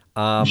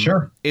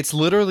 Sure. It's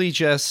literally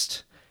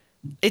just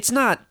It's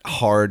not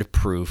hard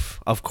proof,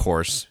 of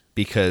course,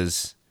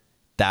 because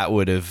that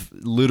would have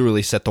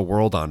literally set the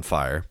world on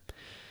fire.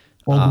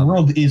 Well, the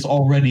world is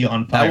already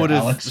on That fire, would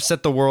have Alex.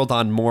 set the world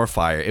on more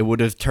fire. It would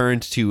have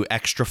turned to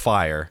extra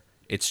fire.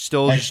 It's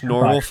still just Extra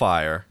normal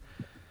fire.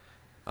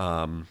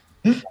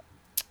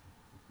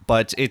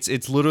 But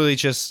it's literally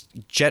just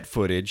jet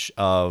footage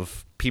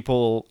of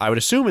people, I would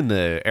assume in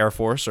the Air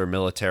Force or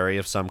military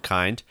of some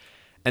kind.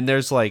 And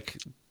there's like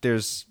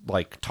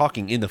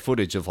talking in the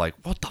footage of like,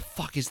 what the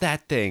fuck is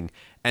that thing?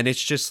 And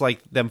it's just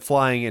like them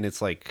flying, and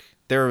it's like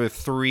there are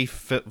three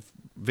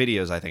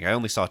videos, I think. I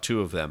only saw two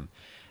of them.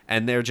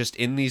 And they're just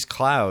in these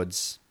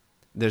clouds.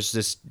 There's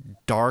this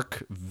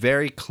dark,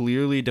 very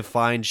clearly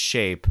defined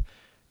shape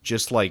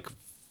just like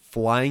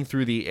flying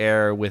through the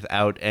air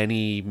without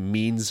any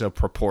means of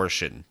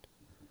proportion.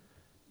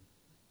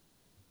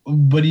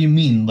 What do you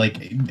mean?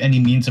 Like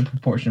any means of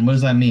proportion? What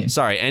does that mean?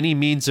 Sorry, any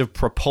means of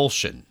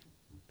propulsion.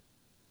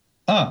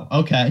 Oh,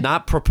 okay.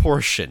 Not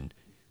proportion.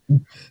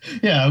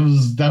 Yeah, I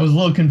was a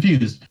little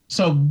confused.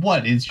 So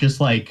what? It's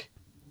just like,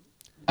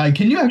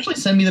 can you actually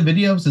send me the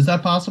videos? Is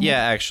that possible?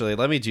 Yeah, actually,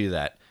 let me do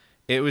that.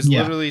 It was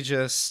literally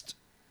just,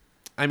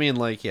 I mean,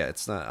 like, yeah,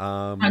 it's not.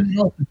 I mean,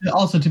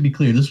 also, to be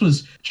clear, this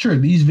was sure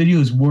these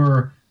videos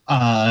were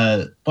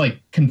like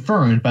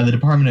confirmed by the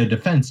Department of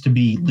Defense to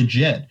be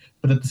legit,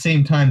 but at the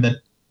same time, that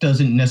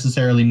doesn't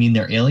necessarily mean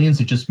they're aliens.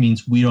 It just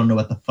means we don't know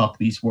what the fuck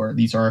these were.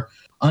 These are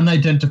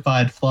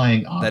unidentified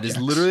flying objects. That is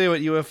literally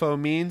what UFO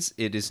means.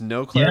 It is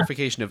no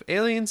clarification of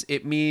aliens.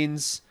 It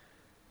means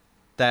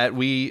that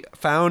we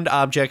found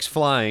objects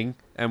flying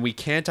and we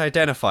can't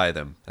identify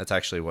them. That's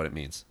actually what it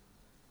means.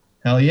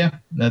 Hell yeah.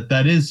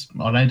 That is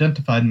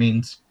unidentified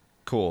means.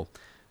 Cool.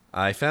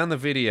 I found the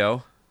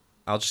video.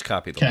 I'll just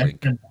copy the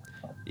link.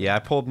 Yeah, I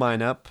pulled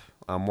mine up.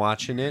 I'm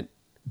watching it.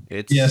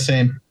 It's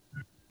same.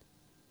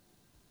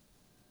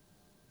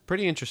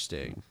 Pretty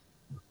interesting.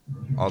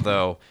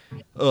 Although,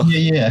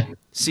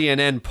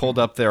 CNN pulled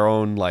up their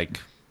own like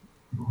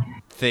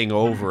thing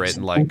over it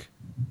and like,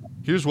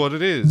 here's what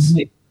it is.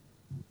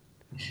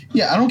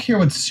 Yeah, I don't care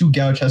what Sue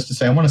Gouch has to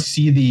say. I want to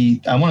see the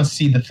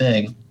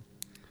thing.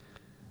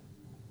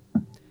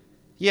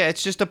 Yeah,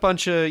 it's just a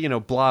bunch of,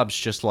 blobs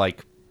just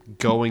like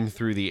going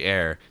through the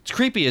air. It's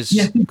creepy as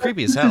hell.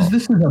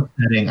 This is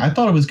upsetting. I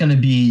thought it was going to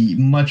be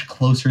much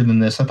closer than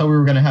this. I thought we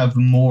were going to have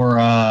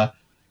more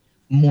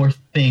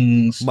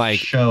things Mike,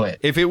 show it.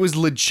 If it was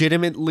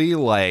legitimately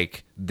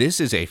like,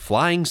 this is a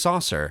flying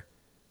saucer,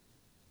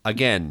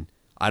 again,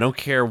 I don't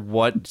care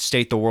what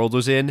state the world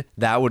was in,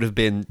 that would have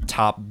been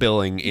top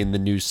billing in the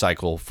news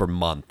cycle for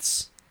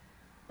months.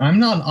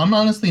 I'm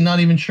honestly not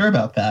even sure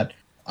about that.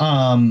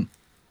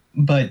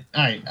 But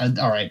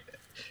all right.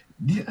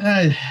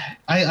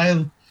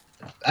 I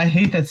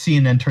hate that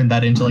CNN turned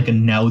that into like a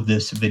Now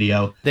This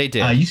video. They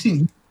did. You've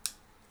seen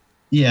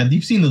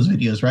those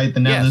videos, right? The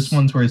Now This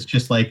ones where it's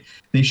just like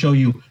they show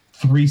you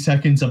 3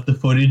 seconds of the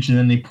footage and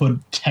then they put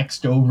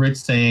text over it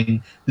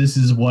saying this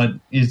is what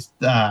is.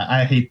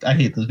 I hate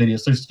those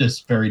videos. They're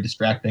just very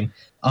distracting.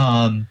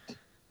 But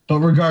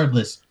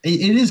regardless,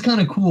 it is kind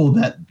of cool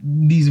that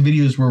these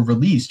videos were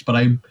released. But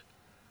I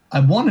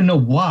want to know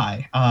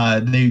why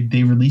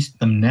they released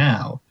them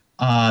now.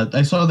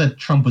 I saw that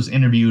Trump was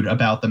interviewed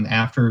about them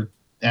after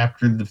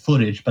the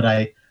footage, but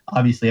I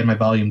obviously had my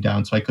volume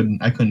down, so I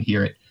couldn't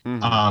hear it.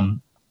 Mm-hmm.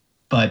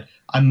 But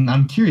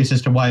I'm curious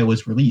as to why it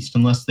was released,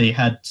 unless they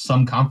had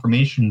some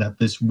confirmation that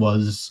this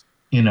was,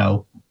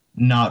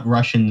 not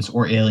Russians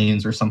or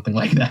aliens or something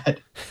like that.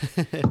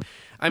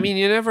 I mean,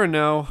 you never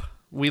know.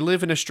 We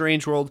live in a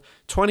strange world.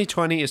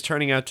 2020 is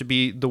turning out to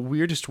be the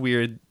weirdest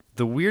year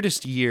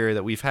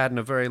that we've had in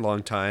a very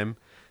long time.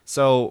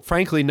 So,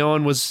 frankly, no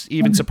one was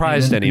even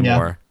surprised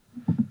anymore.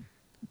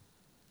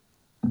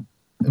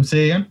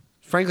 Say again?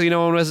 Frankly,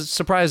 no one was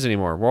surprised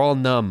anymore. We're all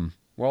numb.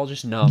 We're all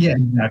just numb. Yeah,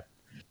 exactly.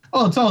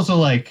 Well, it's also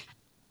like,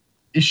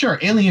 sure,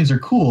 aliens are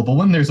cool, but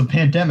when there's a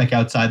pandemic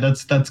outside,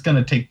 that's going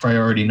to take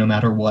priority no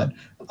matter what.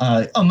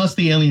 Unless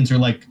the aliens are,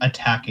 like,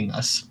 attacking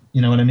us.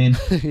 You know what I mean?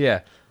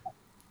 Yeah.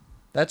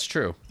 That's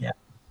true. Yeah.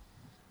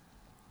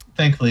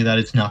 Thankfully, that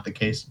is not the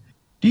case.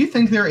 Do you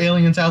think there are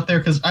aliens out there?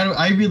 Because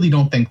I really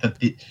don't think that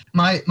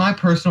my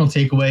personal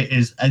takeaway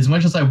is, as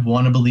much as I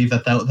want to believe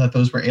that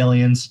those were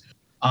aliens,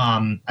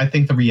 I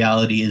think the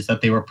reality is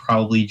that they were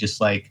probably just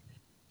like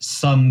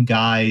some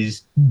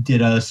guys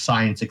did a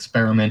science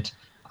experiment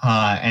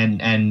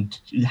and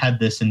had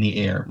this in the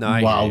air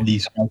while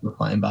these guys were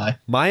flying by.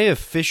 My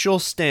official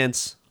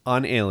stance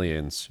on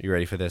aliens. You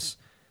ready for this?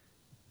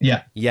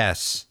 Yeah.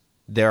 Yes.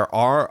 There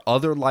are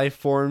other life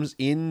forms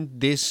in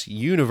this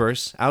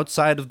universe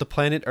outside of the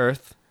planet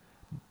Earth,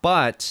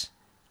 but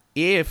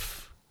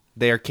if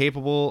they are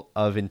capable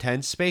of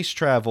intense space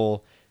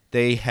travel,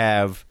 they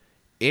have,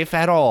 if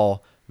at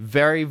all,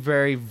 very,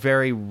 very,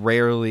 very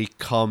rarely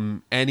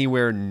come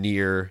anywhere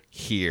near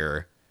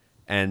here.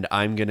 And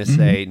I'm going to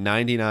say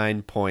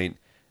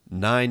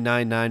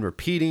 99.999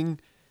 repeating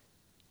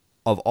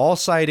of all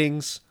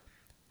sightings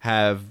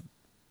are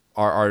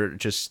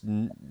just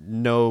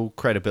no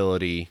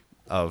credibility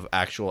of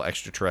actual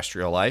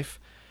extraterrestrial life.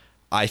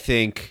 I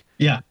think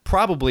Yeah.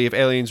 probably if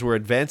aliens were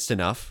advanced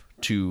enough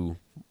to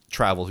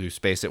travel through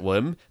space at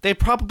whim, they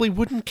probably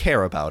wouldn't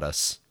care about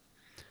us.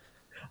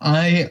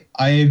 I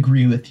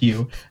agree with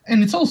you.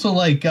 And it's also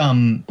like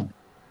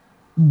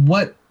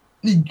what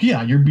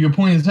yeah, your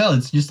point is valid.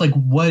 It's just like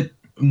what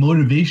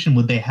motivation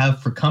would they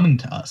have for coming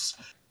to us?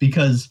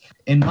 Because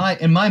in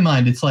my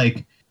mind it's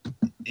like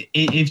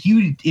if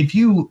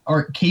you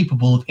are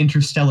capable of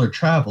interstellar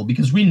travel,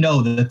 because we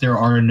know that there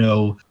are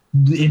no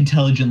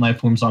intelligent life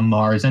forms on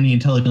Mars, any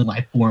intelligent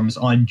life forms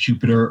on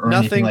Jupiter or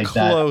anything like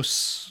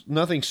close,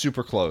 nothing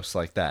super close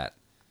like that.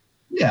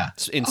 Yeah.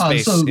 In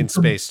space,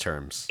 space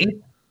terms.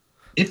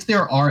 If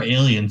there are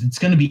aliens, it's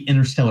going to be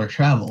interstellar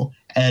travel.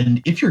 And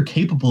if you're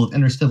capable of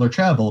interstellar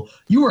travel,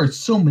 you are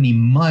so many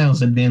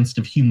miles advanced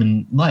of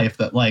human life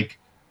that, like,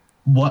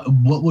 what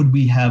would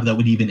we have that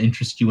would even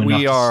interest you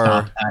enough to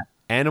stop at?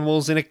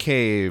 Animals in a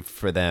cave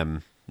for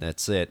them.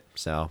 That's it.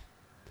 So,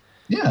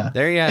 yeah.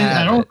 There you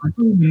have I don't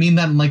even mean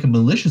that in, like, a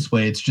malicious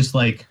way. It's just,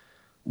 like,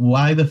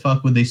 why the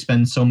fuck would they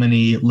spend so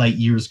many light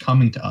years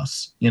coming to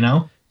us, you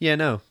know? Yeah,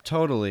 no,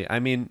 totally. I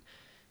mean,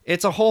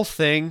 it's a whole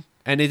thing.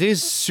 And it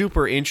is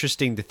super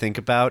interesting to think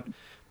about,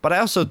 but I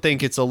also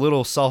think it's a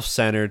little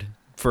self-centered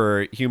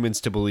for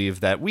humans to believe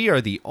that we are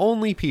the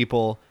only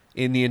people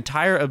in the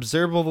entire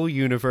observable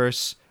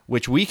universe,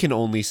 which we can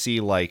only see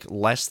like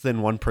less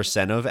than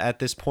 1% of at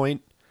this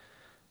point.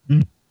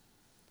 Mm.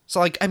 So,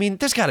 like, I mean,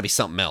 there's got to be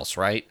something else,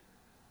 right?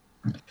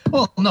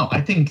 Well, no,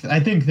 I think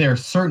there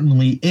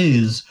certainly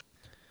is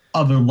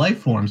other life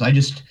forms. I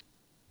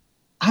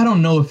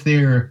don't know if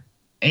they're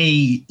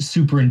A,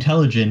 super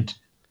intelligent,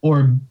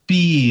 or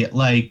B,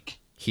 like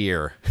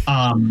here.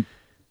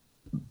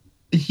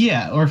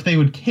 Yeah, or if they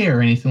would care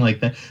or anything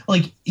like that.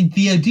 Like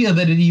the idea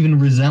that it even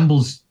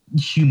resembles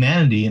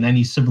humanity in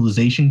any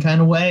civilization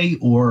kind of way,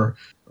 or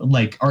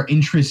like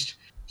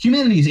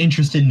humanity is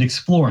interested in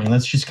exploring.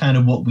 That's just kind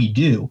of what we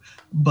do.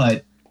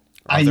 But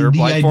other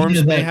life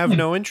forms may have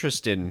no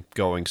interest in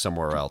going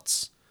somewhere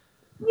else.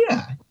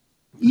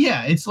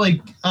 Yeah, it's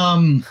like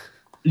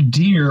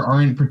deer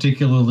aren't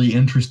particularly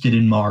interested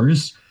in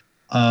Mars.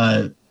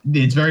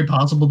 It's very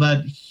possible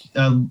that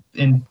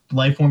and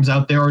life forms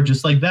out there are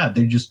just like that.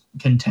 They're just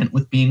content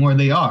with being where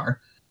they are.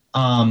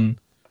 And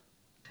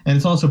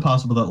it's also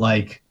possible that,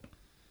 like,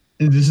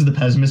 this is the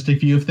pessimistic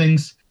view of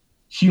things.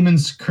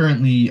 Humans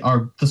currently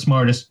are the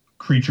smartest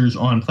creatures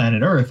on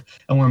planet Earth,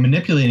 and we're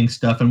manipulating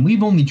stuff, and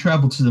we've only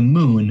traveled to the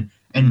moon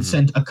and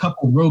sent a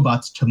couple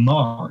robots to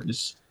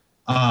Mars.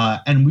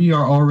 And we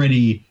are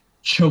already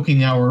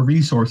choking our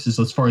resources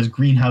as far as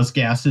greenhouse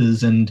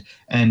gases and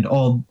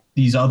all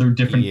these other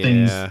different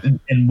things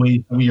and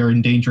ways that we are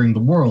endangering the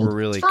world. We're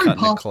really cutting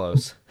it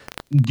close.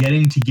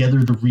 Getting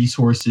together the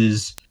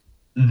resources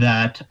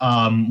that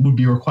would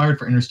be required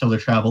for interstellar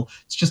travel,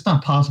 it's just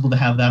not possible to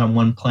have that on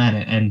one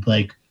planet, and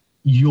like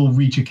you'll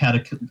reach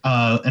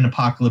an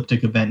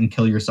apocalyptic event and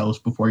kill yourselves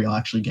before you'll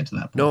actually get to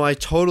that point. No, I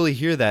totally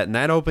hear that, and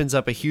that opens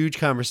up a huge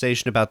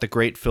conversation about the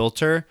Great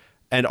Filter,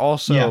 and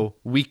also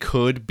we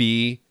could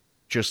be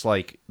just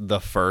like the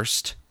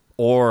first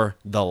or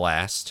the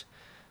last.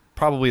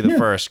 Probably the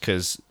first,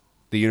 because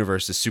the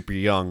universe is super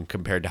young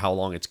compared to how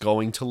long it's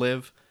going to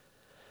live.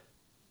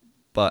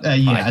 But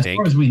as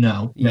far as we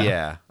know.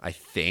 Yeah, I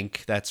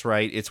think that's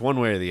right. It's one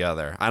way or the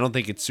other. I don't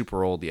think it's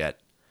super old yet.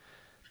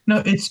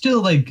 No, it's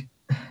still like,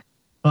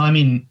 well, I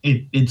mean,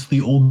 it's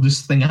the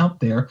oldest thing out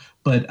there,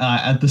 but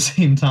at the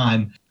same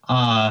time,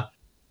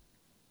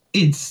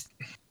 it's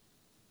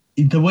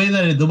the way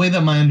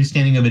that my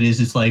understanding of it is,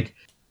 it's like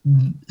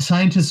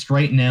scientists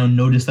right now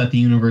notice that the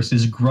universe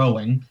is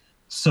growing.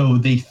 So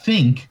they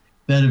think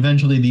that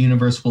eventually the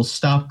universe will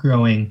stop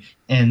growing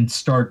and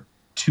start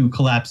to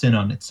collapse in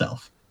on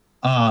itself.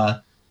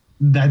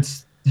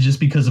 That's just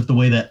because of the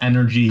way that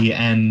energy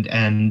and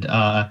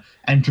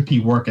entropy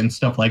work and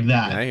stuff like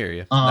that. Yeah, I hear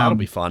you. That'll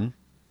be fun.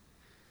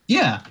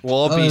 Yeah.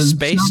 Well, it'll be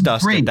space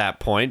dust at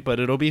that point, but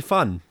it'll be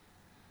fun.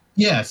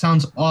 Yeah,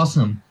 sounds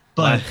awesome.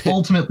 But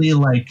ultimately,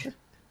 like,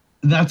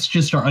 that's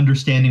just our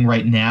understanding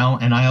right now.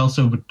 And I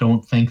also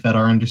don't think that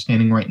our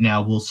understanding right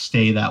now will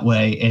stay that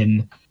way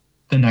in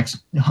the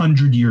next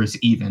 100 years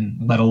even,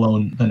 let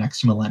alone the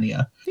next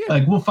millennia. Yeah.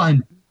 Like we'll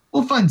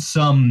find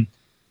some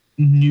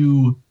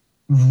new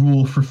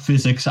rule for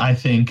physics, I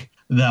think,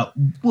 that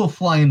will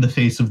fly in the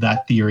face of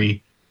that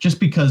theory just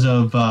because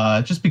of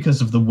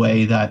the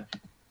way that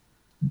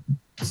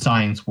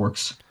science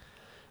works.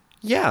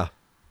 Yeah.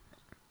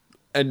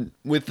 And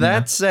with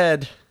that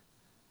said,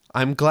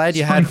 I'm glad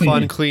you had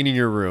fun cleaning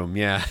your room.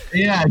 Yeah.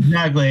 Yeah,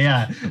 exactly.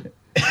 Yeah.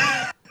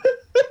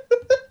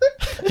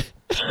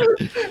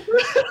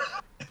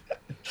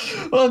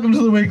 Welcome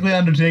to the weekly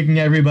undertaking,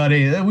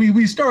 everybody.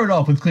 We started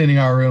off with cleaning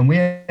our room. We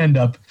end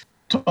up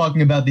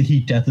talking about the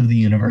heat death of the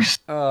universe.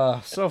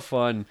 So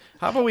fun.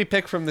 How about we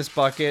pick from this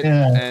bucket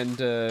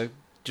and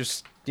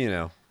just,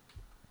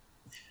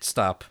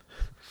 stop.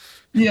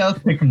 Yeah, let's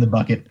pick from the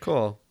bucket.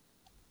 Cool.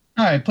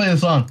 All right, play the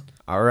song.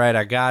 All right,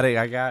 I got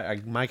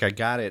it. Mike, I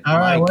got it. All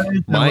right, what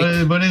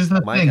is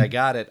the Mike, thing? I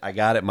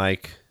got it,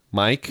 Mike.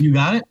 Mike? You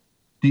got it?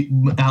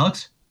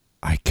 Alex?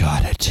 I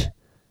got it.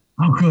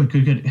 Oh,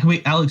 good.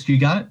 Wait, Alex, you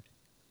got it?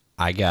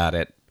 I got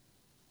it.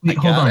 Wait,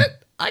 hold on.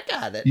 I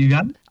got it. You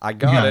got it? I You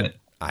got it.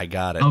 I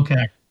got it.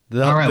 Okay.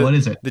 All right, what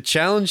is it? The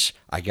challenge,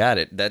 I got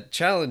it. That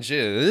challenge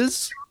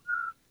is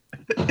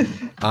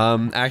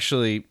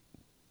actually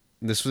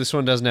this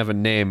one doesn't have a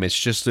name, it's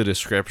just a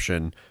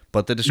description.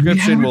 But the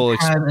description will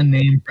had a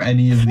name for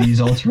any of these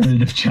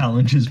alternative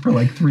challenges for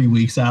like 3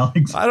 weeks,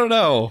 Alex. I don't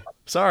know.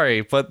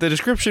 Sorry, but the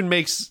description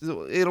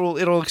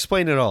it'll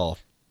explain it all.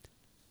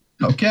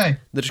 Okay.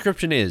 The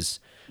description is: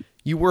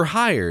 you were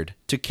hired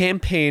to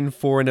campaign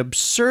for an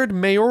absurd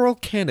mayoral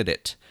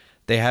candidate.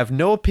 They have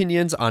no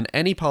opinions on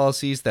any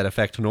policies that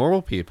affect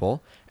normal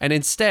people, and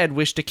instead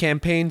wish to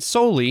campaign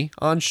solely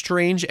on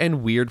strange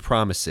and weird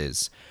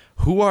promises.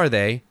 Who are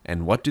they,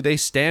 and what do they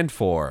stand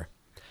for?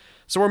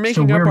 So we're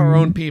making up our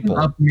own people.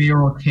 Up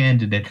mayoral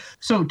candidate.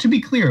 So to be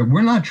clear,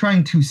 we're not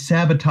trying to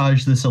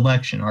sabotage this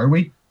election, are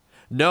we?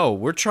 No,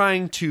 we're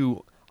trying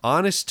to,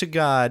 honest to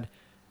God,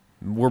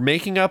 we're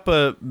making up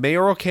a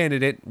mayoral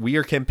candidate. We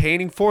are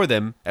campaigning for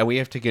them, and we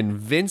have to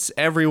convince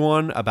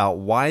everyone about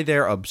why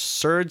their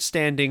absurd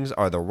standings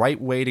are the right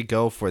way to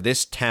go for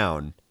this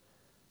town.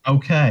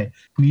 Okay.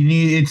 We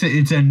need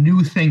it's a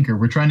new thinker.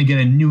 We're trying to get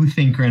a new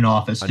thinker in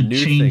office to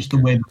change the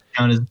way the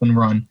town has been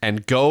run.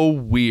 And go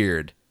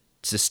weird.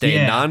 To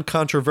stay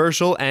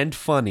non-controversial and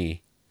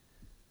funny.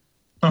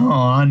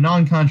 Oh,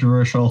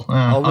 non-controversial.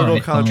 A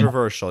little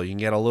controversial. Fine. You can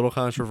get a little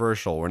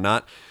controversial. We're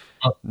not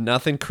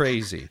nothing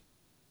crazy.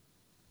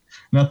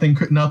 Nothing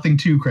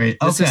too crazy.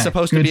 This is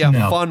supposed to be a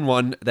fun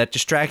one that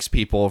distracts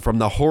people from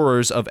the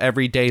horrors of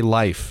everyday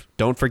life.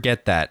 Don't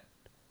forget that.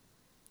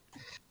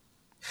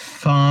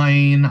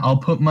 Fine, I'll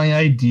put my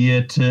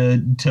idea to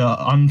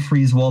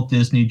unfreeze Walt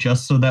Disney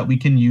just so that we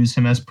can use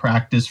him as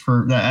practice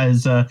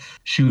as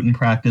shooting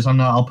practice.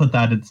 I'll put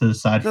that to the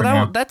side for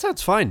now. That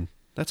sounds fine.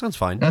 That sounds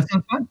fine. That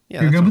sounds fine.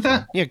 Yeah, you're good with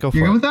that? Yeah, go for it.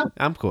 You're good with that?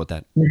 I'm cool with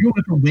that. You're good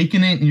with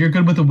awakening. You're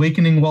good with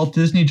awakening Walt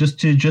Disney just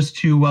to shoot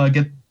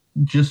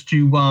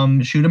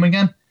him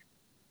again.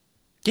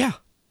 Yeah,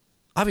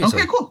 obviously.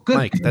 Okay, cool, good.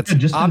 Mike, that's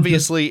good.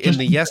 obviously in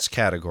the yes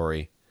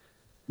category.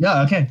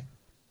 Yeah. Okay.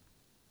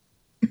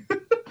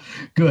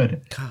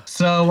 Good.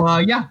 So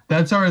yeah,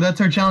 that's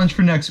our challenge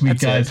for next week,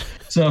 guys.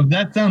 So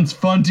that sounds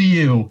fun to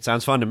you.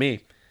 Sounds fun to me.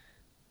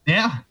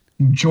 Yeah.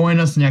 Join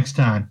us next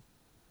time.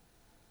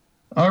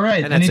 All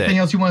right. Anything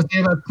else you want to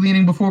say about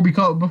cleaning before we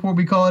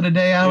call it a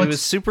day, Alex? It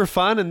was super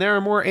fun, and there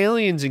are more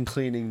aliens in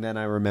cleaning than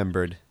I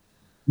remembered.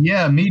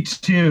 Yeah, me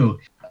too.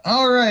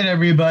 All right,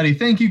 everybody.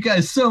 Thank you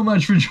guys so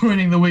much for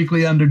joining the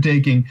Weekly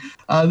Undertaking.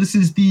 This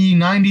is the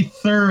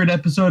 93rd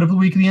episode of the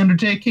Weekly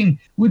Undertaking,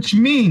 which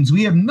means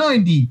we have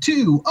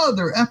 92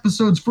 other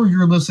episodes for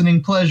your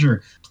listening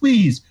pleasure.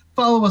 Please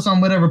follow us on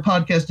whatever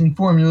podcasting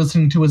form you're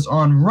listening to us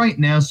on right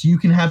now so you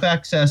can have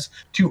access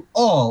to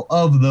all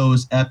of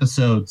those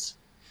episodes.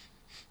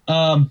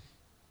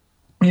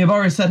 We have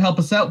already said help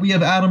us out. We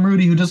have Adam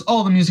Rudy, who does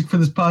all the music for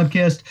this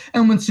podcast,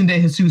 and Winston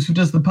De Jesus, who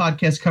does the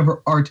podcast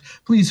cover art.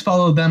 Please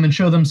follow them and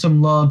show them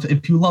some love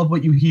if you love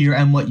what you hear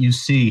and what you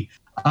see.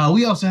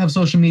 We also have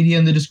social media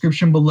in the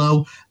description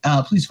below.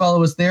 Please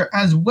follow us there,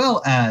 as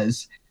well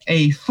as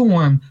a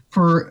form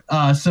for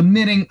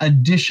submitting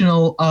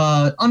additional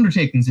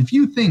undertakings. If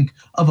you think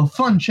of a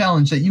fun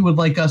challenge that you would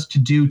like us to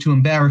do to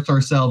embarrass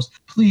ourselves,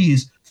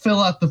 please fill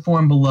out the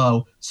form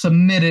below,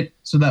 submit it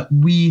so that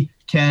we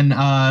can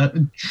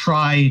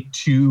try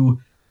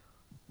to,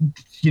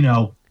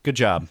 Good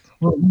job.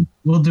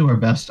 We'll do our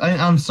best.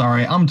 I'm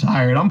sorry. I'm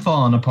tired. I'm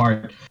falling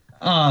apart.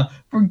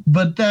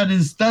 But that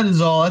is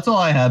all. That's all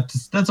I have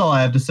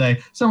to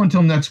say. So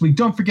until next week,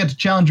 don't forget to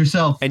challenge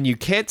yourself. And you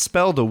can't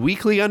spell the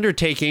Weekly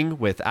Undertaking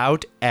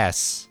without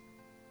S.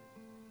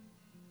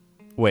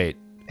 Wait.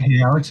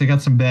 Hey, Alex, I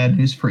got some bad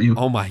news for you.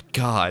 Oh my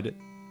God.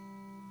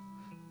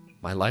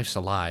 My life's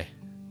a lie.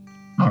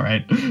 All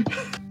right.